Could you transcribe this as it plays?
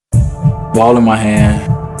Ball in my hand.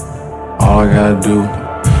 All I gotta do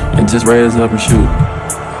is just raise up and shoot.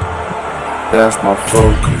 That's my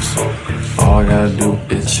focus. All I gotta do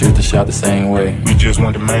is shoot the shot the same way. We just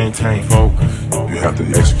want to maintain focus. You have to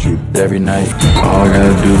execute every night. All I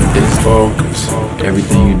gotta do is focus.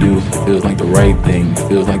 Everything you do feels like the right thing,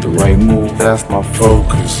 feels like the right move. That's my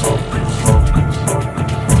focus. You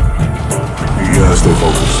gotta stay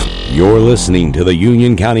focused. You're listening to the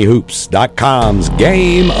UnionCountyHoops.com's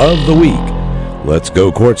Game of the Week. Let's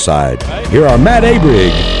go courtside. Here are Matt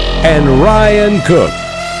Abrig and Ryan Cook.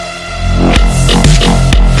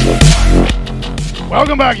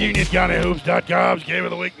 Welcome back, UnionCountyHoops.com's Game of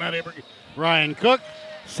the Week. Matt Abrig, Ryan Cook.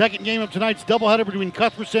 Second game of tonight's doubleheader between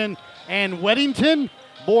Cuthbertson and Weddington.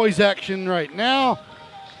 Boys action right now.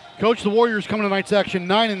 Coach, the Warriors coming to tonight's action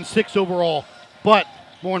 9-6 overall, but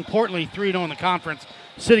more importantly, 3-0 in the conference.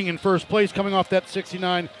 Sitting in first place, coming off that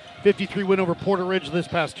 69-53 win over Porter Ridge this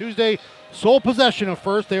past Tuesday. Sole possession of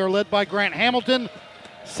first. They are led by Grant Hamilton.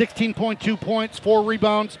 16.2 points, 4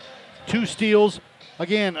 rebounds, 2 steals.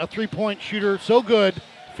 Again, a three-point shooter, so good.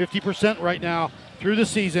 50% right now through the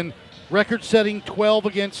season. Record-setting 12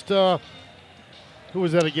 against, who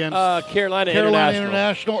was that against? Carolina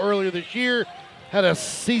International earlier this year. Had a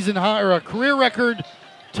season high, or a career record.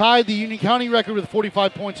 Tied the Union County record with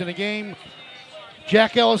 45 points in a game.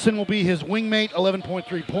 Jack Ellison will be his wingmate,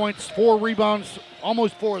 11.3 points, 4 rebounds,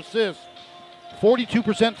 almost 4 assists,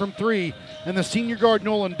 42% from 3. And the senior guard,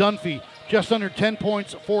 Nolan Dunphy, just under 10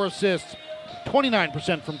 points, 4 assists,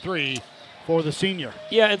 29% from 3 for the senior.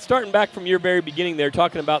 Yeah, and starting back from your very beginning there,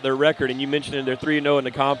 talking about their record, and you mentioned they're 3-0 in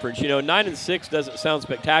the conference. 9-6 doesn't sound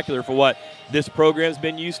spectacular for what this program's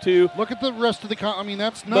been used to. Look at the rest of the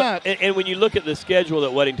that's not. And when you look at the schedule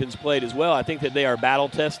that Weddington's played as well, I think that they are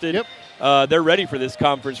battle-tested. Yep. They're ready for this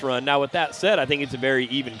conference run. Now, with that said, I think it's a very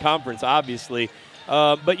even conference, obviously.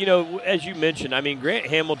 But, as you mentioned, Grant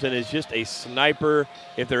Hamilton is just a sniper,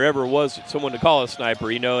 if there ever was someone to call a sniper,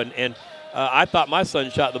 and I thought my son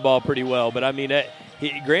shot the ball pretty well. But,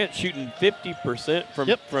 Grant's shooting 50%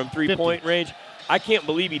 from three-point range. I can't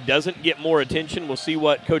believe he doesn't get more attention. We'll see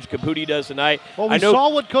what Coach Caputi does tonight. Well, we saw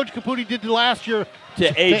what Coach Caputi did last year to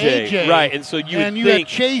AJ. Right, and so you had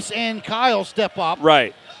Chase and Kyle step up.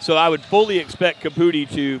 Right. So I would fully expect Caputi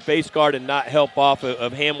to face guard and not help off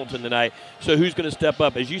of Hamilton tonight. So who's going to step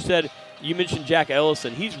up? As you said, you mentioned Jack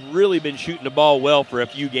Ellison. He's really been shooting the ball well for a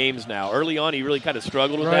few games now. Early on, he really kind of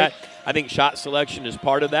struggled with that. I think shot selection is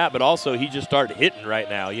part of that, but also he just started hitting right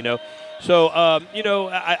now, So,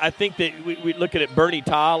 I think that we look at it. Bernie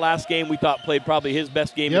Ta last game we thought played probably his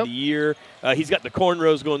best game of the year. He's got the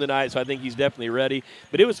cornrows going tonight, so I think he's definitely ready.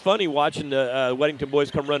 But it was funny watching the Weddington boys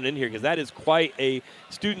come running in here because that is quite a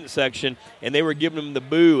student section, and they were giving them the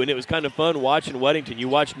boo, and it was kind of fun watching Weddington. You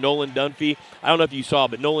watched Nolan Dunphy. I don't know if you saw,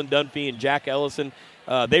 but Nolan Dunphy and Jack Ellison,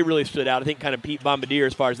 they really stood out. I think kind of Pete Bombardier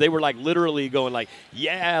as far as they were literally going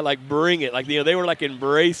bring it. They were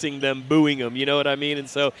embracing them, booing them, you know what I mean? And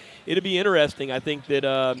so it'll be interesting. I think that,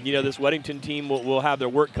 this Weddington team will have their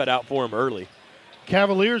work cut out for them early.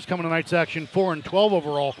 Cavaliers coming to tonight's action 4-12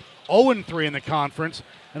 overall, 0-3 in the conference,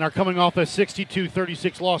 and are coming off a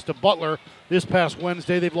 62-36 loss to Butler this past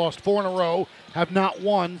Wednesday. They've lost 4 in a row, have not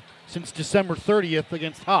won since December 30th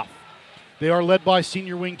against Huff. They are led by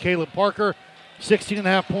senior wing Caleb Parker,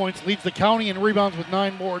 16.5 points, leads the county in rebounds with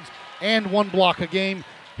 9 boards and 1 block a game.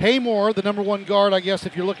 Haymore, the number 1 guard, I guess,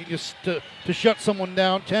 if you're looking to shut someone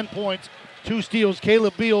down, 10 points, 2 steals.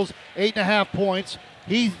 Caleb Beals, 8.5 points.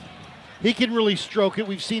 He can really stroke it.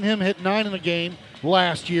 We've seen him hit 9 in a game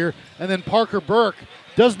last year. And then Parker Burke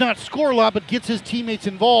does not score a lot, but gets his teammates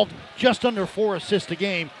involved, just under 4 assists a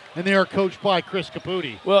game. And they are coached by Chris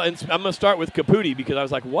Caputi. Well, and I'm going to start with Caputi because I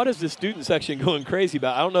was like, what is this student section going crazy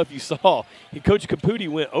about? I don't know if you saw. Coach Caputi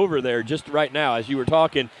went over there just right now as you were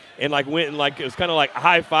talking and went and it was kind of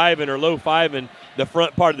high-fiving or low-fiving the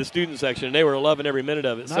front part of the student section, and they were loving every minute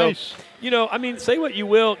of it. Nice. So, say what you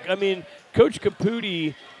will. Coach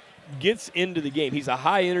Caputi gets into the game. He's a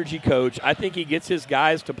high-energy coach. I think he gets his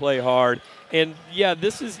guys to play hard. And, yeah,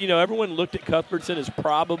 this is, everyone looked at Cuthbertson as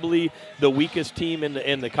probably the weakest team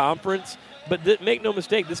in the conference. But make no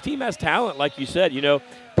mistake, this team has talent, like you said.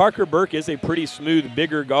 Parker Burke is a pretty smooth,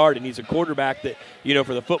 bigger guard, and he's a quarterback that,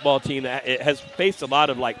 for the football team that has faced a lot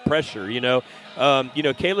of, pressure,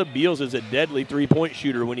 Caleb Beals is a deadly three-point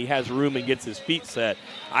shooter when he has room and gets his feet set.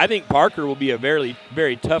 I think Parker will be a very,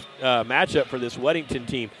 very tough matchup for this Weddington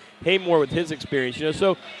team. Haymore with his experience,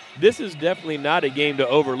 so this is definitely not a game to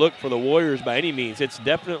overlook for the Warriors by any means. It's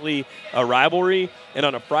definitely a rivalry. And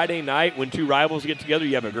on a Friday night when two rivals get together,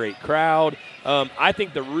 you have a great crowd. I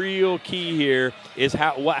think the real key here is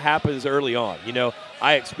what happens early on. You know,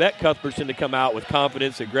 I expect Cuthbertson to come out with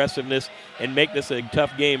confidence, aggressiveness, and make this a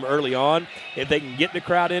tough game early on. If they can get the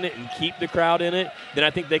crowd in it and keep the crowd in it, then I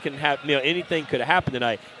think they can have, you know, anything could happen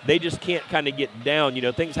tonight. They just can't kind of get down. You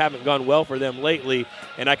know, things haven't gone well for them lately,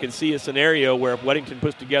 and I can see a scenario where if Weddington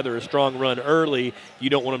puts together a strong run early, you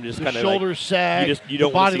don't want them to just kind of shoulders sag, you don't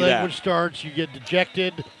the body want to see language that. starts, you get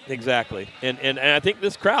dejected. Exactly. And I think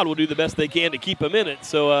this crowd will do the best they can to keep them in it,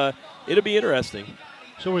 so it'll be interesting.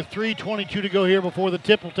 So with 3:22 to go here before the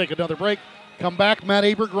tip, we'll take another break. Come back, Matt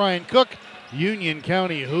Aberg, Ryan Cook,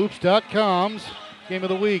 UnionCountyHoops.com's Game of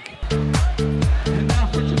the Week. And now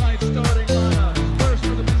for tonight's starting lineup. First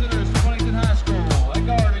for the visitors from Weddington High School. At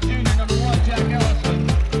guard, a junior, number 1, Jack Ellison.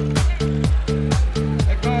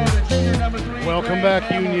 At guard, a junior, number 3, Welcome Grant back,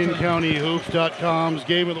 Hamilton. UnionCountyHoops.com's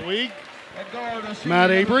Game of the Week. At guard, a senior, Matt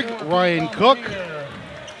number Aberg, 4, Ryan Bob Cook. Deere.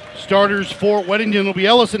 Starters for Weddington will be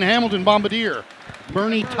Ellison, Hamilton, Bombardier,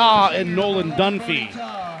 Bernie Ta, and Nolan Dunphy.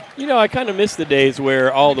 You know, I kind of miss the days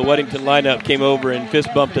where all the Weddington lineup came over and fist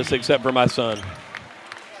bumped us except for my son.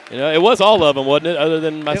 You know, it was all of them, wasn't it, other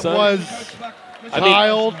than my It son? was I mean-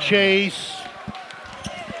 Kyle, Chase,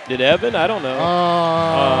 Did Evan? I don't know.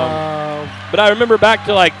 uh, But I remember back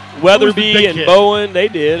to, like, big Weatherby and kid? Bowen. They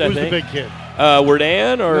did, I who's the think. big kid?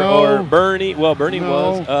 Wardan No. or Bernie? Well, Bernie No.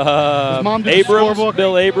 was. His mom did the Abrams, scorebook.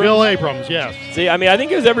 Bill Abrams. Bill Abrams, yes. See, I mean, I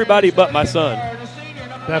think it was everybody but my son.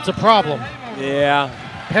 That's a problem. Yeah.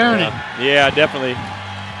 Parenting. Yeah, definitely.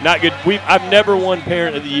 Not good. I've never won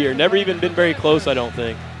Parent of the Year. Never even been very close, I don't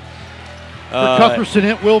think. For Cuthbertson,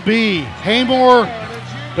 it will be Haymore,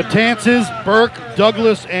 Betances, Burke,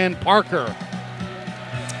 Douglas, and Parker.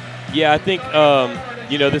 Yeah, I think,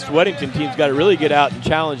 you know, this Weddington team's got to really get out and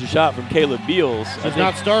challenge a shot from Caleb Beals. He's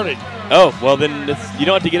not starting. Oh, well, then you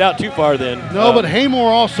don't have to get out too far then. No, but Haymore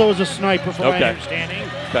also is a sniper, from my Okay. understanding.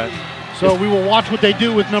 Okay. So we will watch what they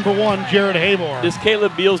do with number 1, Jared Haymore. Does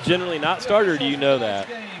Caleb Beals generally not start, or do you know that?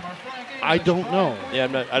 I don't know. Yeah,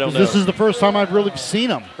 I don't know. This is the first time I've really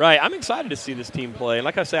seen him. Right, I'm excited to see this team play. And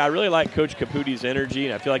like I say, I really like Coach Caputi's energy,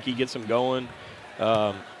 and I feel like he gets them going.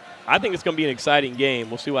 I think it's going to be an exciting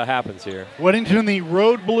game. We'll see what happens here. Weddington in the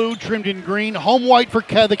road blue, trimmed in green. Home white for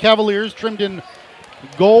the Cavaliers, trimmed in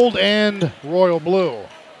gold and royal blue.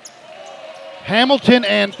 Hamilton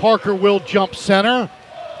and Parker will jump center.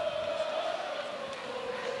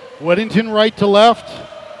 Weddington right to left.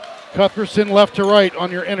 Cuthbertson left to right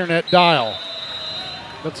on your internet dial.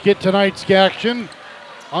 Let's get tonight's action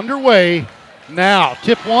underway now.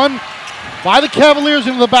 Tip 1 by the Cavaliers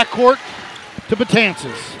into the backcourt to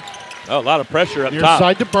Betances. Oh, a lot of pressure up Near top.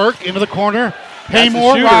 side to Burke, into the corner. That's the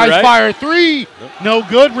Haymore, shooter, rise, right? fire, 3. No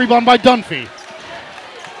good. Rebound by Dunphy.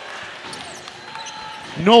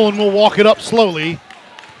 Nolan will walk it up slowly.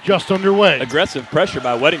 Just underway. Aggressive pressure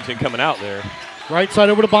by Weddington coming out there. Right side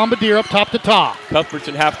over to Bombardier, up top to Ta.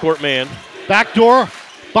 Cuthbertson half-court man. Back door.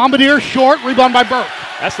 Bombardier short. Rebound by Burke.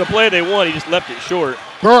 That's the play they won. He just left it short.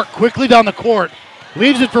 Burke quickly down the court.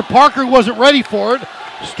 Leaves it for Parker, who wasn't ready for it.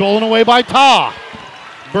 Stolen away by Ta.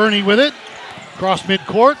 Bernie with it. Cross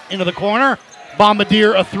midcourt, into the corner.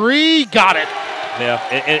 Bombardier a 3. Got it. Yeah,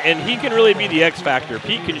 and he can really be the X factor.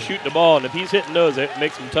 Pete can shoot the ball, and if he's hitting those, it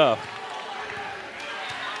makes him tough.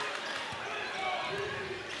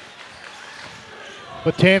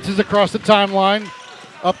 Betances across the timeline.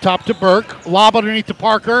 Up top to Burke. Lob underneath to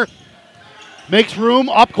Parker. Makes room.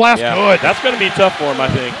 Up glass. Yeah, Good. that's going to be tough for him, I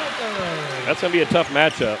think. That's going to be a tough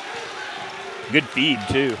matchup. Good feed,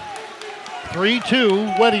 too.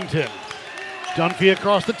 3-2 Weddington. Dunphy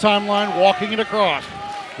across the timeline, walking it across.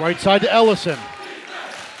 Right side to Ellison.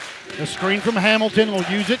 The screen from Hamilton will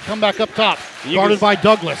use it. Come back up top. You Guarded can- by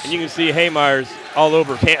Douglas. And you can see Haymeyer's all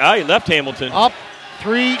over. He left Hamilton. Up.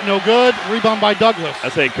 3. No good. Rebound by Douglas. I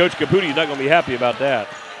say Coach Caputi's not going to be happy about that.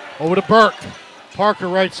 Over to Burke. Parker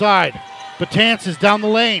right side. Betances down the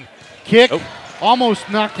lane. Kick. Oh. Almost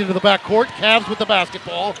knocked into the backcourt. Cavs with the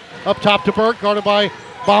basketball. Up top to Burke. Guarded by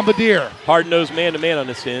Bombardier. Hard-nosed man-to-man on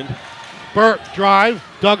this end. Burke drive.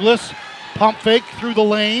 Douglas. Pump fake through the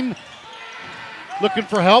lane. Looking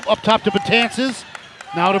for help. Up top to Betances.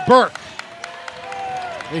 Now to Burke.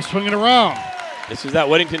 They swing it around. This is that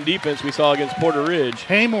Weddington defense we saw against Porter Ridge.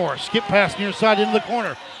 Haymore. Skip pass near side into the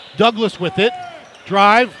corner. Douglas with it.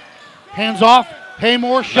 Drive. Hands off.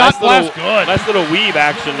 Haymore. Shot glass. Good. Nice little weave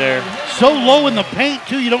action there. So low in the paint,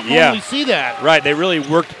 too. You don't normally see that. Right, they really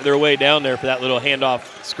worked their way down there for that little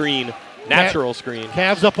handoff screen, natural screen.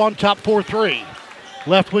 Cavs up on top 4-3.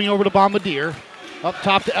 Left wing over to Bombardier. Up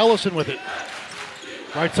top to Ellison with it.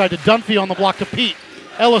 Right side to Dunphy on the block to Pete.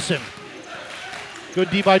 Ellison. Good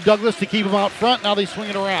D by Douglas to keep him out front. Now they swing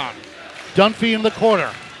it around. Dunphy in the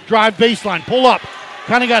corner. Drive baseline. Pull up.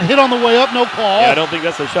 Kind of got hit on the way up. No call. Yeah, I don't think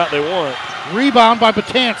that's the shot they want. Rebound by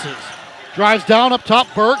Betances. Drives down up top.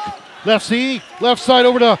 Burke. Left side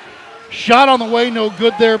over to shot on the way. No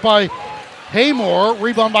good there by Haymore.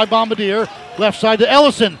 Rebound by Bombardier. Left side to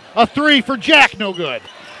Ellison. A three for Jack. No good.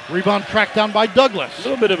 Rebound tracked down by Douglas. A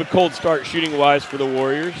little bit of a cold start shooting-wise for the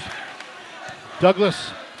Warriors.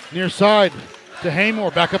 Douglas near side to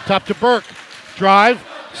Haymore. Back up top to Burke. Drive.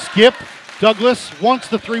 Skip. Douglas wants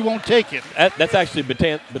the three, won't take it. That's actually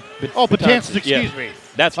Betances. Betances, excuse me.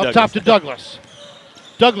 That's up Douglas. top to Douglas.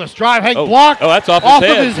 Douglas, drive, hang, Oh. block. Oh, that's off his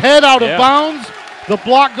head. Of his head, out Yeah. of bounds. The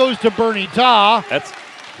block goes to Bernie Ta. That's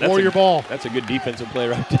Warrior ball. That's a good defensive play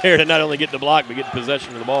right there to not only get the block, but get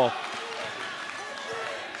possession of the ball.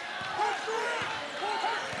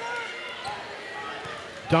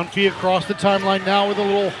 Dunphy across the timeline now with a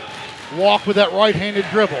little walk with that right-handed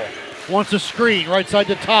dribble. Wants a screen, right side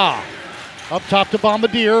to Ta. Up top to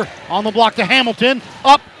Bombardier. On the block to Hamilton.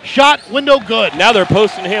 Up, shot, window good. Now they're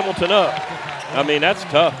posting Hamilton up. I mean, that's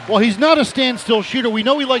tough. Well, he's not a standstill shooter. We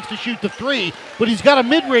know he likes to shoot the three, but he's got a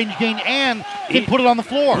mid-range game and can put it on the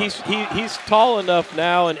floor. He's tall enough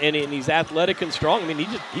now, and he's athletic and strong. I mean,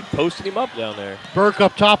 he posted him up down there. Burke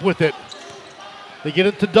up top with it. They get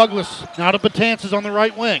it to Douglas. Now to Betances on the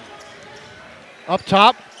right wing. Up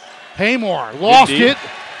top, Haymore. Lost Good it.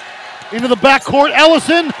 Into the backcourt.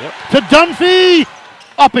 Ellison to Dunphy.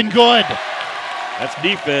 Up and good. That's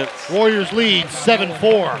defense. Warriors lead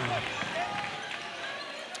 7-4.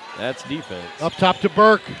 That's defense. Up top to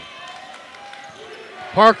Burke.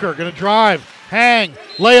 Parker going to drive. Hang.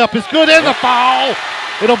 Layup is good. And the foul.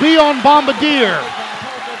 It'll be on Bombardier.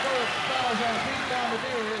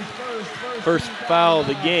 First foul of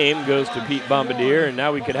the game goes to Pete Bombardier, and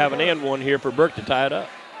now we could have an and one here for Burke to tie it up.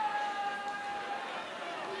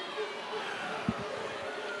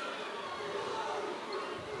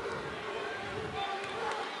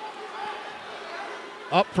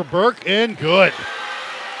 Up for Burke and good.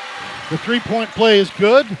 The three-point play is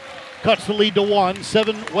good. Cuts the lead to 1.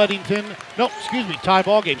 7 Weddington. No, excuse me. Tie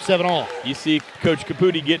ball game. 7-all. You see Coach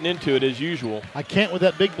Caputi getting into it as usual. I can't with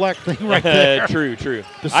that big black thing right there. True. The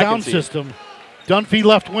I can sound see system. Dunphy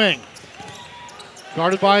left wing.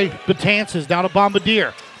 Guarded by Betances. Down to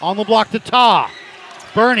Bombardier. On the block to Ta.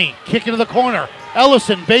 Bernie kick into the corner.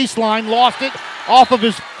 Ellison baseline. Lost it. Off of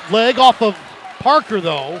his leg. Off of Parker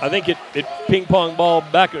though. I think it ping-pong ball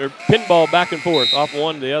back or pinball back and forth. Off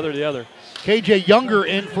one to the other. KJ Younger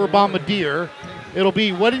in for Bombardier. It'll be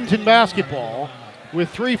Weddington basketball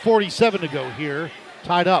with 3:47 to go here.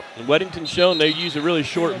 Tied up. And Weddington's shown they use a really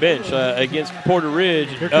short bench against Porter Ridge.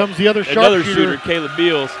 Here comes the other another sharpshooter. shooter, Caleb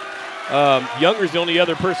Beals. Younger's the only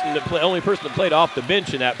person that played off the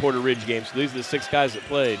bench in that Porter Ridge game. So these are the 6 guys that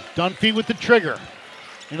played. Dunphy with the trigger.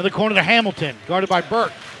 Into the corner to Hamilton. Guarded by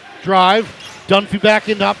Burke. Drive. Dunphy back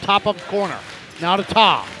into up top of the corner. Now to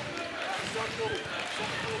Ta.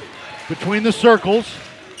 Between the circles.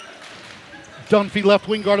 Dunphy left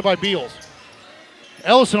wing guarded by Beals.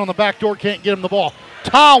 Ellison on the back door can't get him the ball.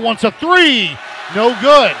 Ta wants a three. No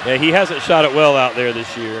good. Yeah, he hasn't shot it well out there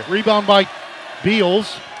this year. Rebound by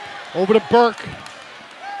Beals. Over to Burke.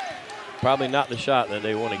 Probably not the shot that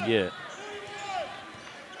they want to get.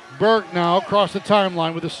 Burke now across the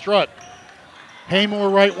timeline with a strut. Haymore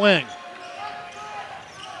right wing.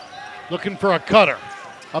 Looking for a cutter.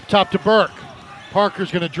 Up top to Burke.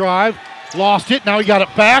 Parker's going to drive. Lost it. Now he got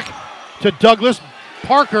it back to Douglas.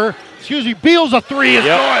 Beals a three is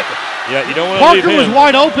good. Yeah, you don't want to Parker leave was him.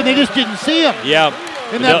 wide open. They just didn't see him Yeah.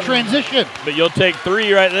 in that transition. But you'll take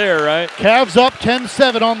 3 right there, right? Cavs up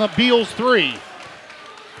 10-7 on the Beals three.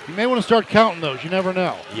 You may want to start counting those. You never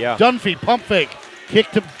know. Yeah. Dunphy, pump fake.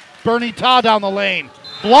 Kick to Bernie Ta down the lane.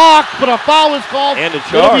 Blocked, but a foul is called. And a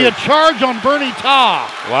It'll be a charge. charge on Bernie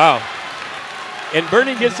Ta. Wow. And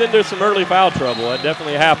Bernie gets into some early foul trouble. That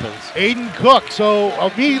definitely happens. Aiden Cook. So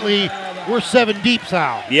immediately we're 7 deep,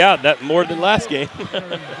 Sal. Yeah, that more than last game.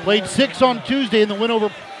 Played 6 on Tuesday in the win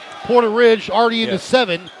over Porter Ridge, already into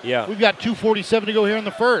 7. Yeah. We've got 2:47 to go here in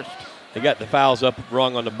the first. They got the fouls up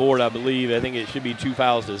wrong on the board, I believe. I think it should be 2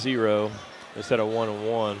 fouls to 0 instead of 1 and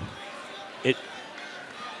 1.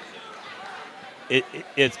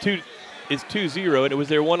 It's 2-0, and was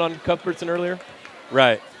there one on Cuthbertson earlier?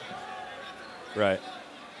 Right.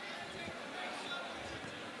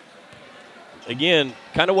 Again,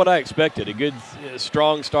 kind of what I expected. A good,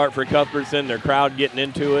 strong start for Cuthbertson. Their crowd getting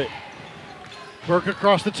into it. Burke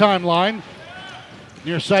across the timeline.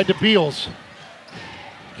 Near side to Beals.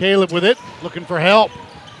 Caleb with it, looking for help.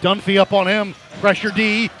 Dunphy up on him. Pressure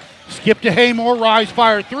D. Skip to Haymore. Rise,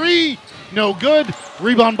 fire 3. No good.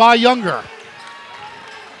 Rebound by Younger.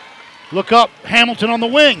 Look up. Hamilton on the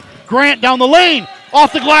wing. Grant down the lane.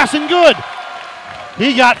 Off the glass and good.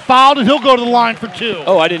 He got fouled, and he'll go to the line for 2.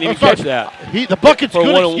 Oh, I didn't even catch that. The bucket's For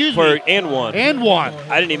good, one, excuse for, me. And one. And one.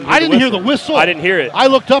 I didn't even hear the whistle. I didn't hear it. I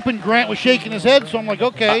looked up, and Grant was shaking his head, so I'm like,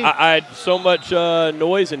 okay. I had so much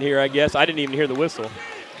noise in here, I guess. I didn't even hear the whistle.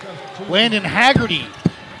 Landon Haggerty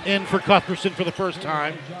in for Cuthbertson for the first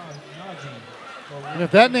time. And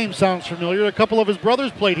if that name sounds familiar, a couple of his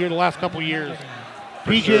brothers played here the last couple years.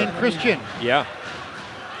 PJ and Christian. Yeah.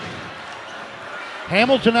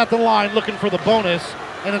 Hamilton at the line looking for the bonus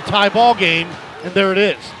and a tie ball game, and there it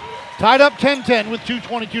is. Tied up 10-10 with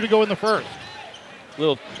 2:22 to go in the first.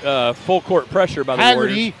 Little full court pressure by the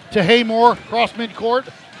Haggerty Warriors. to Haymore, cross midcourt.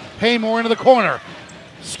 Haymore into the corner.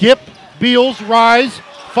 Skip, Beals, rise,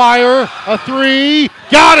 fire, a 3.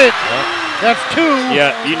 Got it! That's 2.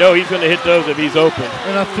 Yeah, you know he's going to hit those if he's open.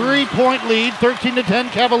 And a 3-point lead, 13-10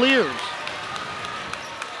 Cavaliers.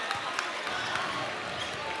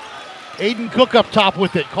 Aiden Cook up top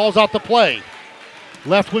with it, calls out the play.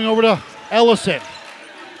 Left wing over to Ellison.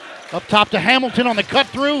 Up top to Hamilton on the cut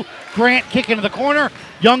through. Grant kick into the corner.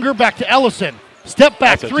 Younger back to Ellison. Step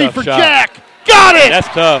back That's a 3 tough for shot. Jack. Got it! That's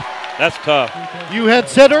tough. That's tough. You had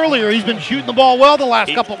said earlier he's been shooting the ball well the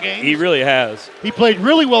last couple games. He really has. He played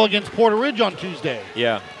really well against Porter Ridge on Tuesday.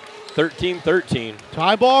 Yeah. 13-13.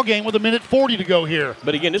 Tie ball game with 1:40 to go here.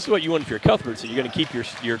 But again, this is what you want if you're Cuthbert, so you're going to keep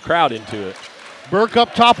your crowd into it. Burke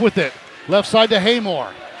up top with it. Left side to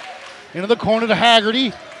Haymore. Into the corner to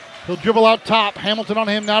Haggerty. He'll dribble out top. Hamilton on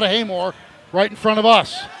him, now to Haymore. Right in front of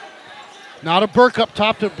us. Now to Burke up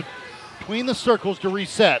top to between the circles to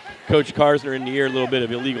reset. Coach Karsner in the air, a little bit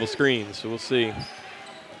of illegal screens, so we'll see.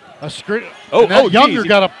 Younger geez.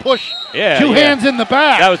 got a push. Yeah, Two yeah. hands in the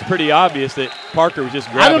back. That was pretty obvious that Parker was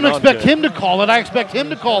just grabbing I don't expect onto it. him to call it. I expect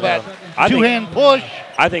him to call that I think- two-hand push.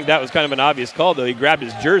 I think that was kind of an obvious call, though. He grabbed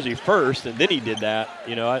his jersey first, and then he did that.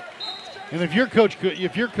 You know, And if you're Coach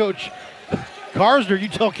Karsner, you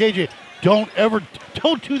tell KJ,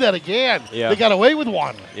 don't do that again. Yeah. They got away with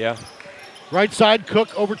one. yeah. Right side,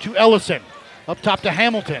 Cook over to Ellison. Up top to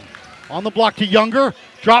Hamilton. On the block to Younger.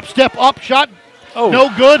 Drop step up, shot. Oh.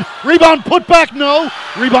 No good. Rebound, put back, no.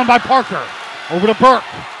 Rebound by Parker. Over to Burke.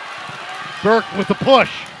 Burke with the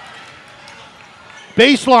push.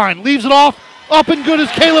 Baseline, leaves it off. Up and good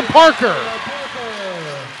is Caleb Parker.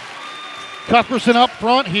 Cuthbertson up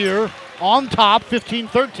front here. On top,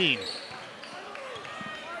 15-13.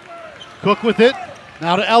 Cook with it.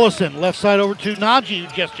 Now to Ellison. Left side over to Najee,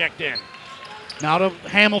 who just checked in. Now to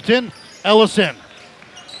Hamilton. Ellison.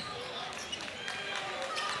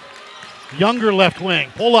 Younger left wing.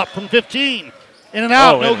 Pull up from 15. In and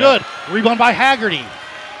out. Oh, no in and good. Rebound by Haggerty.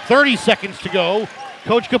 30 seconds to go.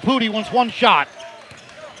 Coach Caputi wants one shot.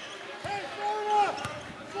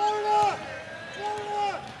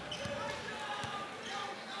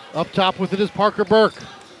 Up top with it is Parker Burke.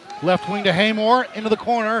 Left wing to Haymore. Into the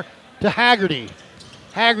corner to Haggerty.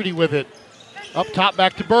 Haggerty with it. Up top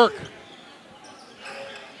back to Burke.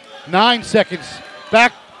 9 seconds.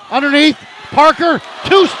 Back underneath. Parker,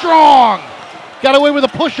 too strong. Got away with a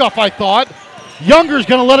push-off, I thought. Younger's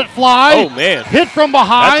going to let it fly. Oh, man. Hit from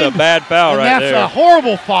behind. That's a bad foul and right that's there. a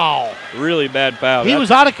horrible foul. Really bad foul. He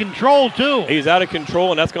was out of control, too. He's out of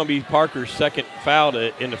control, and that's going to be Parker's second foul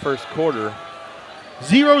in the first quarter.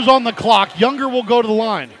 Zero's on the clock. Younger will go to the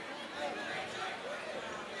line.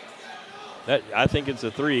 I think it's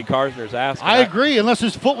a three. Karsner's asking. I agree, unless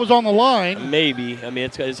his foot was on the line. Maybe. I mean,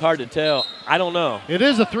 it's hard to tell. I don't know. It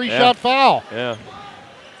is a three-shot foul. Yeah.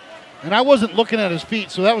 And I wasn't looking at his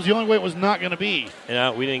feet, so that was the only way it was not going to be.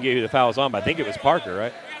 And we didn't get who the foul was on, but I think it was Parker,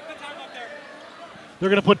 right? They're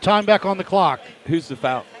going to put time back on the clock. Who's the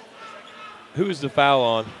foul? Who's the foul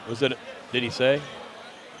on? Was it? Did he say?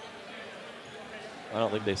 I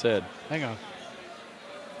don't think they said. Hang on.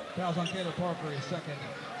 Fouls on Caleb Parker, his second.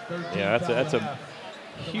 Yeah, that's a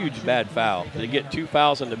huge bad foul. To get two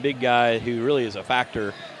fouls on the big guy who really is a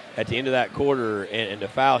factor at the end of that quarter and to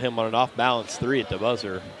foul him on an off-balance three at the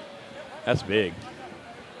buzzer, that's big.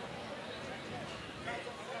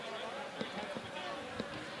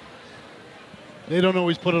 They don't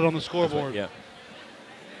always put it on the scoreboard. Yeah.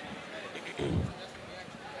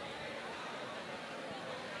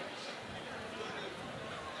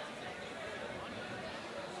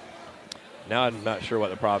 Now I'm not sure what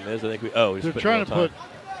the problem is. I think They're trying to put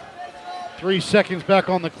 3 seconds back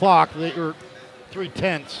on the clock. Or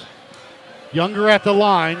 3/10. Younger at the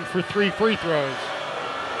line for 3 free throws.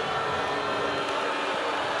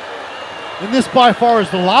 And this by far is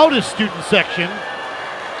the loudest student section.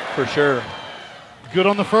 For sure. Good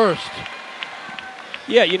on the first.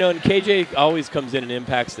 Yeah, and KJ always comes in and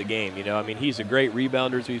impacts the game. I mean, he's a great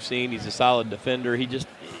rebounder, as we've seen. He's a solid defender. He just,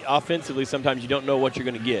 offensively, sometimes you don't know what you're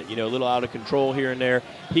going to get. A little out of control here and there.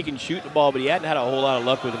 He can shoot the ball, but he hadn't had a whole lot of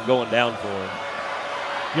luck with him going down for him.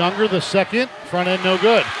 Younger, the second, front end no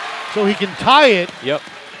good. So he can tie it. Yep.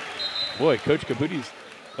 Boy, Coach Caputi's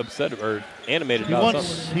upset or animated about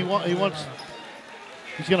something.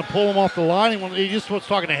 He's going to pull him off the line. He just was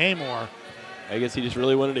talking to Haymore. I guess he just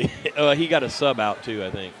really wanted to. He got a sub out too,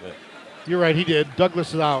 I think. But You're right, he did.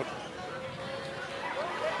 Douglas is out.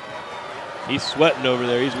 he's sweating over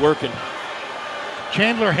there. He's working.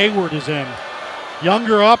 Chandler Hayward is in.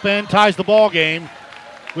 Younger up and ties the ball game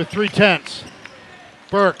with 3/10.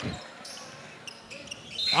 Burke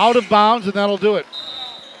out of bounds, and that'll do it.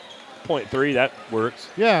 0.3, that works.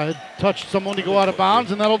 Yeah, it touched someone to go out of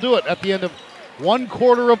bounds, and that'll do it at the end of 1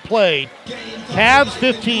 quarter of play. Cavs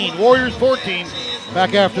 15, Warriors 14.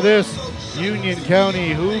 Back after this,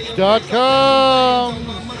 UnionCountyHoops.com.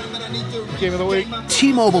 Game of the week.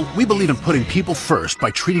 T-Mobile, we believe in putting people first by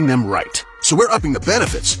treating them right. So we're upping the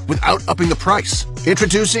benefits without upping the price.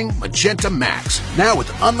 Introducing Magenta Max. Now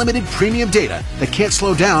with unlimited premium data that can't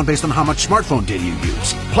slow down based on how much smartphone data you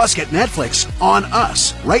use. Plus get Netflix on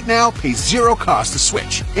us. Right now, pay $0 cost to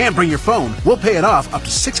switch. And bring your phone. We'll pay it off up to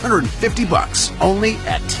 $650. Only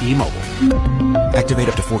at T-Mobile. Activate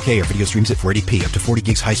up to 4K or video streams at 480p. Up to 40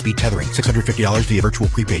 gigs high-speed tethering. $650 via virtual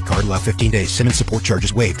prepaid card. Allow 15 days. SIM and support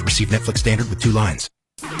charges waived. Receive Netflix standard with 2 lines.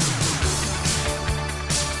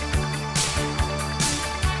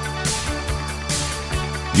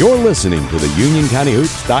 You're listening to the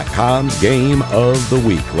UnionCountyHoops.com's Game of the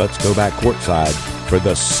Week. Let's go back courtside for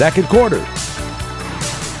the second quarter.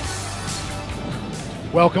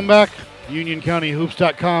 Welcome back.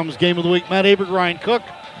 UnionCountyHoops.com's Game of the Week. Matt Aberg, Ryan Cook.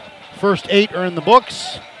 First 8 are in the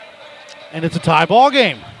books, and it's a tie ball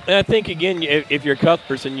game. And I think, again, if you're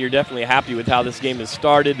Cuthbertson, you're definitely happy with how this game has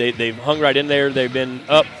started. They've hung right in there. They've been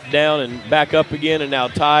up, down, and back up again and now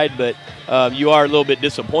tied. But you are a little bit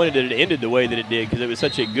disappointed that it ended the way that it did because it was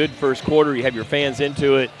such a good first quarter. You have your fans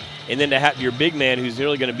into it. And then to have your big man, who's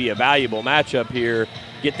really going to be a valuable matchup here,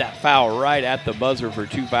 get that foul right at the buzzer for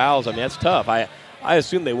 2 fouls. I mean, that's tough. I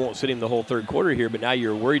assume they won't sit him the whole third quarter here, but now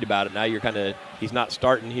you're worried about it. Now you're he's not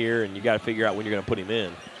starting here, and you got to figure out when you're going to put him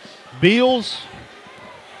in. Beals.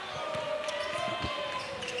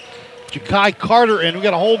 Ja'Kai Carter in. We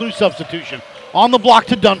got a whole new substitution. On the block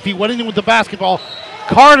to Dunphy. Weddington with the basketball.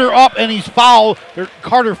 Carter up, and he's fouled.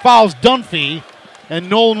 Carter fouls Dunphy, and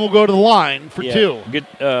Nolan will go to the line for 2. Good.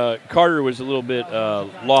 Carter was a little bit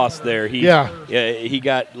lost there. He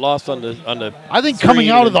got lost on the. I think coming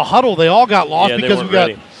out of the huddle, they all got lost because we got.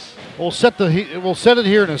 Ready. We'll set it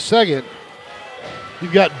here in a second.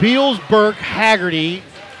 You've got Beals, Burke, Haggerty,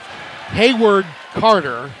 Hayward,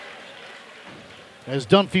 Carter. As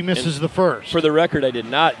Dunphy misses the first. For the record, I did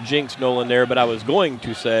not jinx Nolan there, but I was going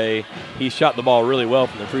to say he shot the ball really well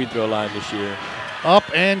from the free throw line this year. Up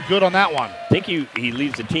and good on that one. I think he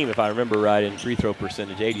leads the team, if I remember right, in free throw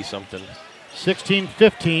percentage, 80-something.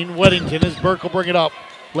 16-15, Weddington as Burke will bring it up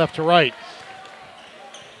left to right.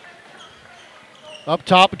 Up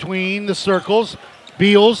top between the circles.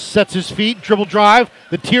 Beals sets his feet, dribble drive,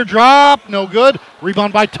 the teardrop, no good.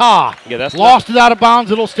 Rebound by Ta. Yeah, that's lost it out of bounds.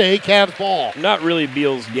 It'll stay Cavs ball. Not really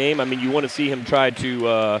Beals' game. I mean, you want to see him try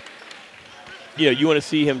to,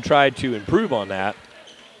 improve on that.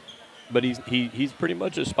 But he's pretty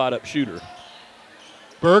much a spot-up shooter.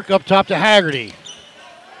 Burke up top to Haggerty,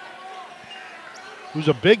 who's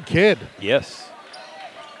a big kid. Yes.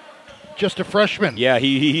 Just a freshman. Yeah,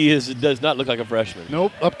 he does not look like a freshman.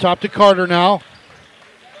 Nope. Up top to Carter now.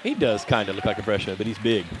 He does kind of look like a freshman, but he's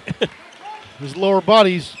big. His lower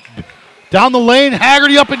body's down the lane.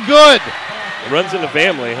 Haggerty up and good. Runs in the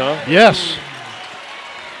family, huh? Yes.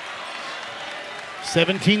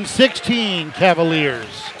 17-16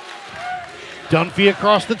 Cavaliers. Dunphy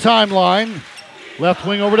across the timeline. Left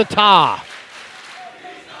wing over to Ta.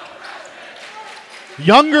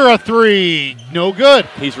 Younger a 3. No good.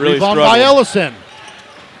 He's really Rebound struggling. by Ellison.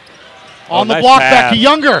 On the nice block pass. back to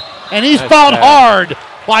Younger. And he's Nice fouled pass. hard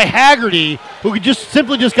by Haggerty, who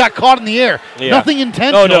simply got caught in the air. Yeah. Nothing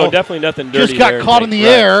intentional. Oh, no, definitely nothing dirty. Just got there. caught in the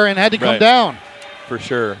Right. air and had to come Right. down. For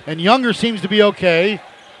sure. And Younger seems to be okay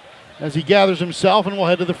as he gathers himself and will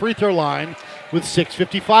head to the free throw line with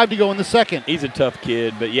 6:55 to go in the second. He's a tough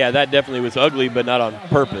kid, but yeah, that definitely was ugly, but not on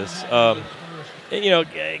purpose. And,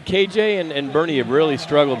 KJ and Bernie have really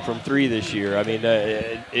struggled from 3 this year. I mean,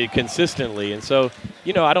 consistently. And so,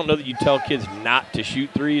 I don't know that you tell kids not to shoot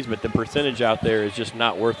threes, but the percentage out there is just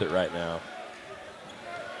not worth it right now.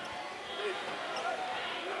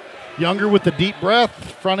 Younger with the deep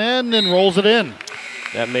breath, front end, and rolls it in.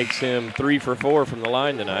 That makes him 3 for 4 from the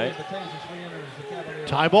line tonight.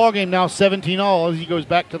 Tie ball game now, 17-all as he goes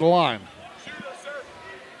back to the line.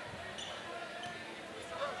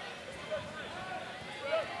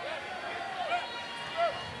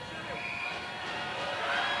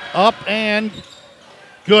 Up and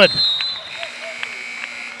good.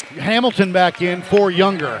 Hamilton back in for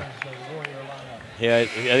Younger. Yeah, I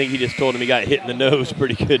think he just told him he got hit in the nose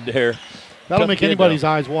pretty good there. That'll Tough make kid, anybody's though.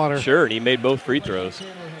 eyes water. Sure, and he made both free throws.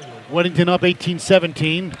 Weddington up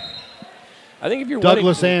 18-17. I think if you're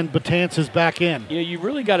Douglas Weddington, and Betances back in. you know, you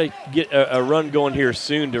really got to get a run going here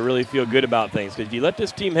soon to really feel good about things. Because you let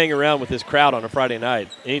this team hang around with this crowd on a Friday night,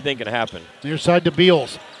 anything can happen. Near side to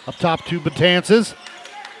Beals. Up top to Betances.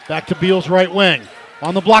 Back to Beals right wing.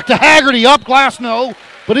 On the block to Haggerty. Up glass, no.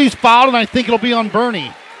 But he's fouled, and I think it'll be on Bernie.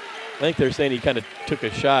 I think they're saying he kind of took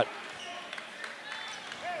a shot.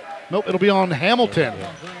 Nope, it'll be on Hamilton.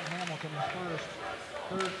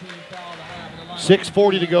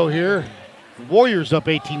 6:40 to go here. Warriors up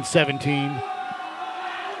 18-17.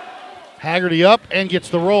 Haggerty up and gets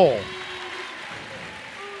the roll.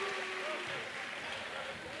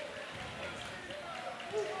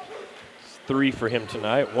 It's 3 for him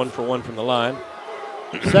tonight, 1 for 1 from the line.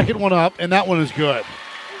 Second one up, and that one is good.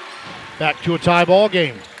 Back to a tie ball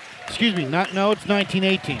game. Excuse me, it's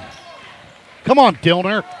 19-18. Come on,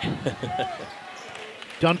 Dillner.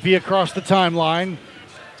 Dunphy across the timeline.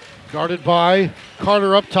 Guarded by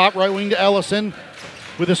Carter up top, right wing to Ellison.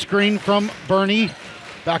 With a screen from Bernie.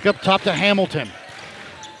 Back up top to Hamilton.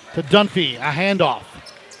 To Dunphy, a handoff.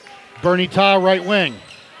 Bernie Ta, right wing.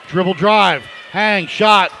 Dribble drive, hang,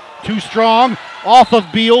 shot, too strong. Off of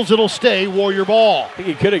Beals, it'll stay Warrior ball. I think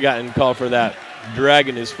he could have gotten called for that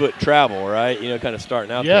dragging his foot travel, right? You know, kind of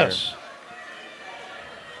starting out there. Yes.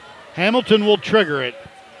 Hamilton will trigger it.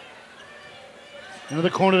 Into the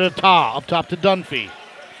corner to Ta, up top to Dunphy.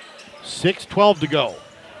 6:12 to go.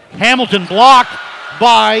 Hamilton blocked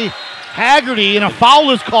by Haggerty, and a foul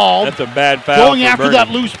is called. That's a bad foul. Going for after Bernie. that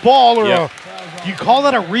loose ball, or Yep. do you call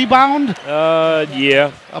that a rebound?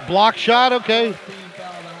 Yeah. A block shot? Okay.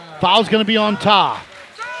 Foul's going to be on Ta.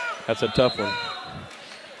 That's a tough one.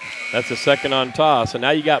 That's a second on toss. So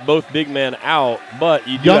now you got both big men out, but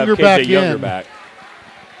you do Younger have KJ back Younger in. back.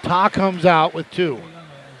 Ta comes out with 2.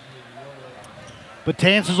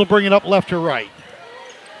 Betances will bring it up left or right.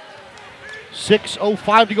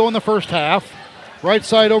 6:05 to go in the first half. Right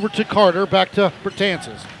side over to Carter, back to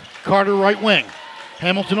Betances. Carter right wing.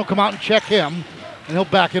 Hamilton will come out and check him, and he'll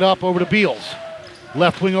back it up over to Beals.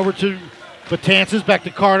 Left wing over to Betances, back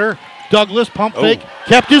to Carter. Douglas, pump fake,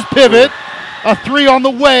 kept his pivot. A 3 on the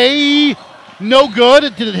way. No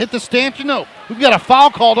good. Did it hit the stanchion? No. We've got a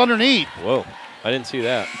foul called underneath. Whoa, I didn't see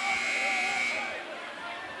that.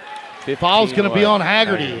 Foul's going to be on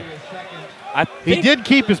Haggerty. He think did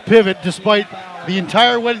keep his pivot despite the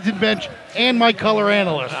entire Weddington bench and my color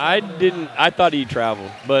analyst. I thought he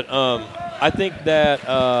traveled, but I think that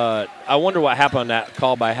I wonder what happened on that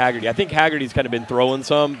call by Haggerty. I think Haggerty's kind of been throwing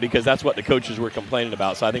some because that's what the coaches were complaining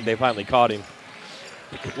about. So I think they finally caught him.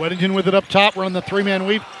 Weddington with it up top, run the 3-man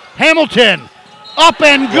weave. Hamilton, up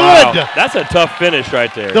and good. Wow, that's a tough finish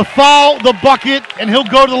right there. The foul, the bucket, and he'll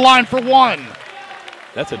go to the line for 1.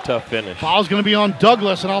 That's a tough finish. Foul's going to be on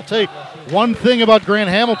Douglas, and I'll tell you one thing about Grant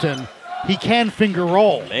Hamilton. He can finger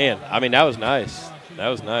roll. Man, I mean, that was nice. That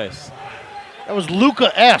was nice. That was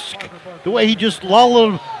Luka-esque, the way he just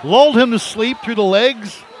lulled him to sleep through the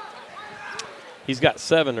legs. He's got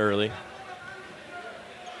 7 early.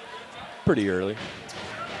 Pretty early.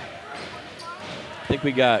 I think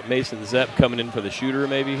we got Mason Zepp coming in for the shooter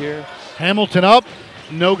maybe here. Hamilton up,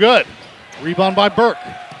 no good. Rebound by Burke.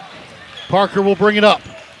 Parker will bring it up.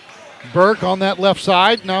 Burke on that left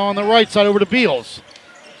side, now on the right side over to Beals.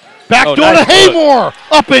 Backdoor nice to Haymore,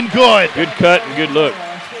 up and good. Good cut and good look.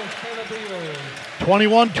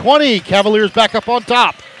 21-20, Cavaliers back up on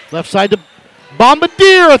top. Left side to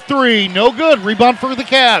Bombardier, a 3, no good. Rebound for the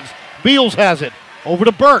Cavs. Beals has it, over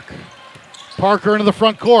to Burke. Parker into the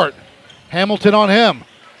front court. Hamilton on him.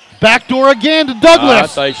 Backdoor again to Douglas. I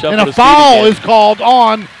thought he shuffled And a his feet foul again. is called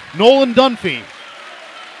on Nolan Dunphy.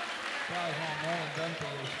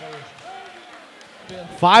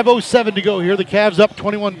 5:07 to go here. The Cavs up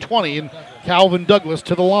 21-20, and Calvin Douglas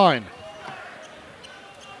to the line.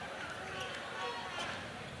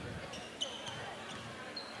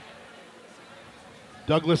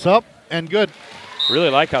 Douglas up and good. Really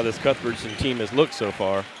like how this Cuthbertson team has looked so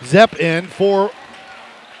far. Zepp in for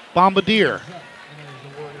Bombardier.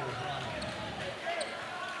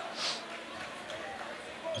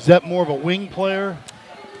 Zepp more of a wing player.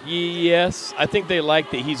 Yes, I think they like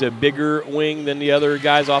that he's a bigger wing than the other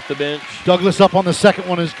guys off the bench. Douglas up on the second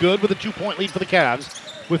one is good with a 2-point lead for the Cavs.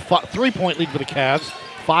 With 3-point lead for the Cavs.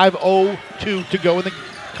 5:02 to go in the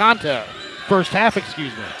contest. First half,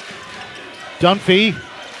 excuse me. Dunphy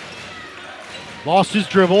lost his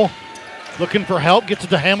dribble. Looking for help. Gets it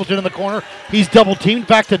to Hamilton in the corner. He's double teamed.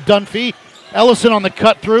 Back to Dunphy. Ellison on the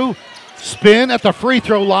cut through. Spin at the free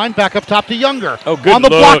throw line. Back up top to Younger. Oh, good on the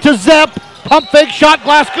look. block to Zepp. Pump fake shot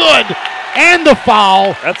glass good. And the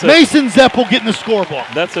foul. Mason Zepp will get in the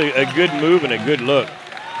scorebook. That's a good move and a good look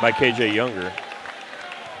by KJ Younger.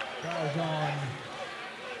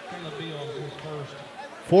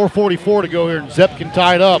 4:44 to go here, and Zepp can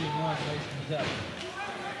tie it up.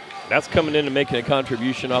 That's coming in and making a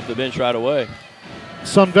contribution off the bench right away.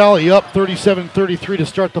 Sun Valley up 37-33 to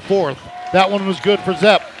start the fourth. That one was good for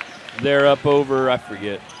Zepp. They're up over, I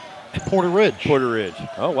forget. Porter Ridge. Porter Ridge.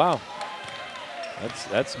 Oh, wow.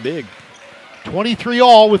 That's big. 23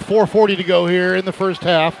 all with 4:40 to go here in the first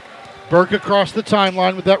half. Burke across the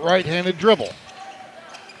timeline with that right-handed dribble.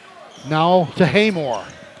 Now to Haymore.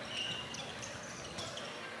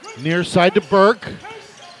 Near side to Burke.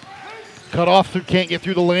 Cut off through, can't get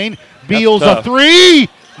through the lane. Beals a three.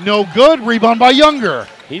 No good. Rebound by Younger.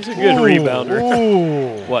 He's a good rebounder.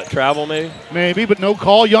 Ooh. What, travel maybe? Maybe, but no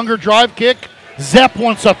call. Younger drive kick. Zepp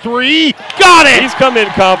wants a three. Got it! He's come in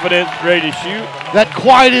confident, ready to shoot. That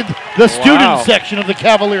quieted the student section of the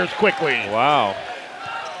Cavaliers quickly. Wow.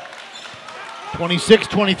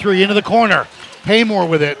 26-23 into the corner. Haymore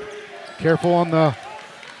with it. Careful on the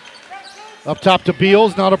up top to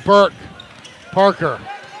Beals, now to Burke. Parker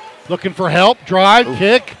looking for help. Drive,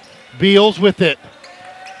 kick. Beals with it.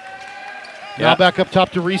 Now back up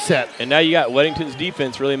top to reset. And now you got Weddington's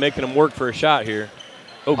defense really making them work for a shot here.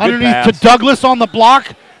 Oh, good Underneath pass. to Douglas on the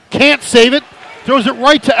block. Can't save it. Throws it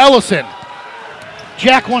right to Ellison.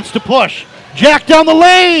 Jack wants to push. Jack down the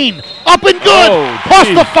lane. Up and good. Oh, Plus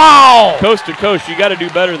geez. the foul. Coast to coast. You got to do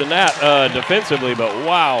better than that defensively, but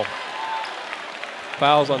wow.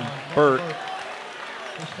 Fouls on Burke.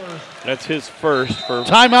 That's his first for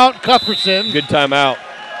Timeout, Cuthbertson. good timeout.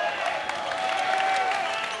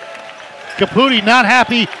 Caputi not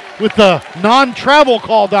happy with the non-travel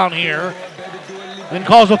call down here and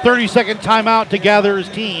calls a 30-second timeout to gather his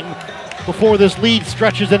team before this lead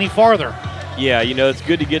stretches any farther. Yeah, you know, it's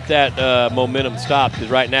good to get that momentum stopped because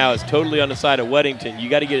right now it's totally on the side of Weddington. You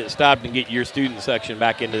got to get it stopped and get your student section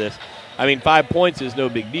back into this. I mean, 5 points is no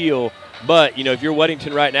big deal, but, you know, if you're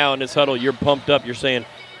Weddington right now in this huddle, you're pumped up. You're saying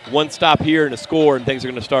one stop here and a score and things are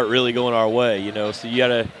going to start really going our way, you know. So you got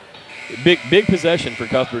to big possession for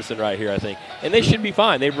Cuthbertson right here, I think. And they should be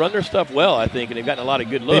fine. They've run their stuff well, I think, and they've gotten a lot of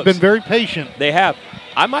good looks. They've been very patient. They have.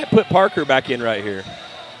 I might put Parker back in right here.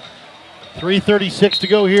 3:36 to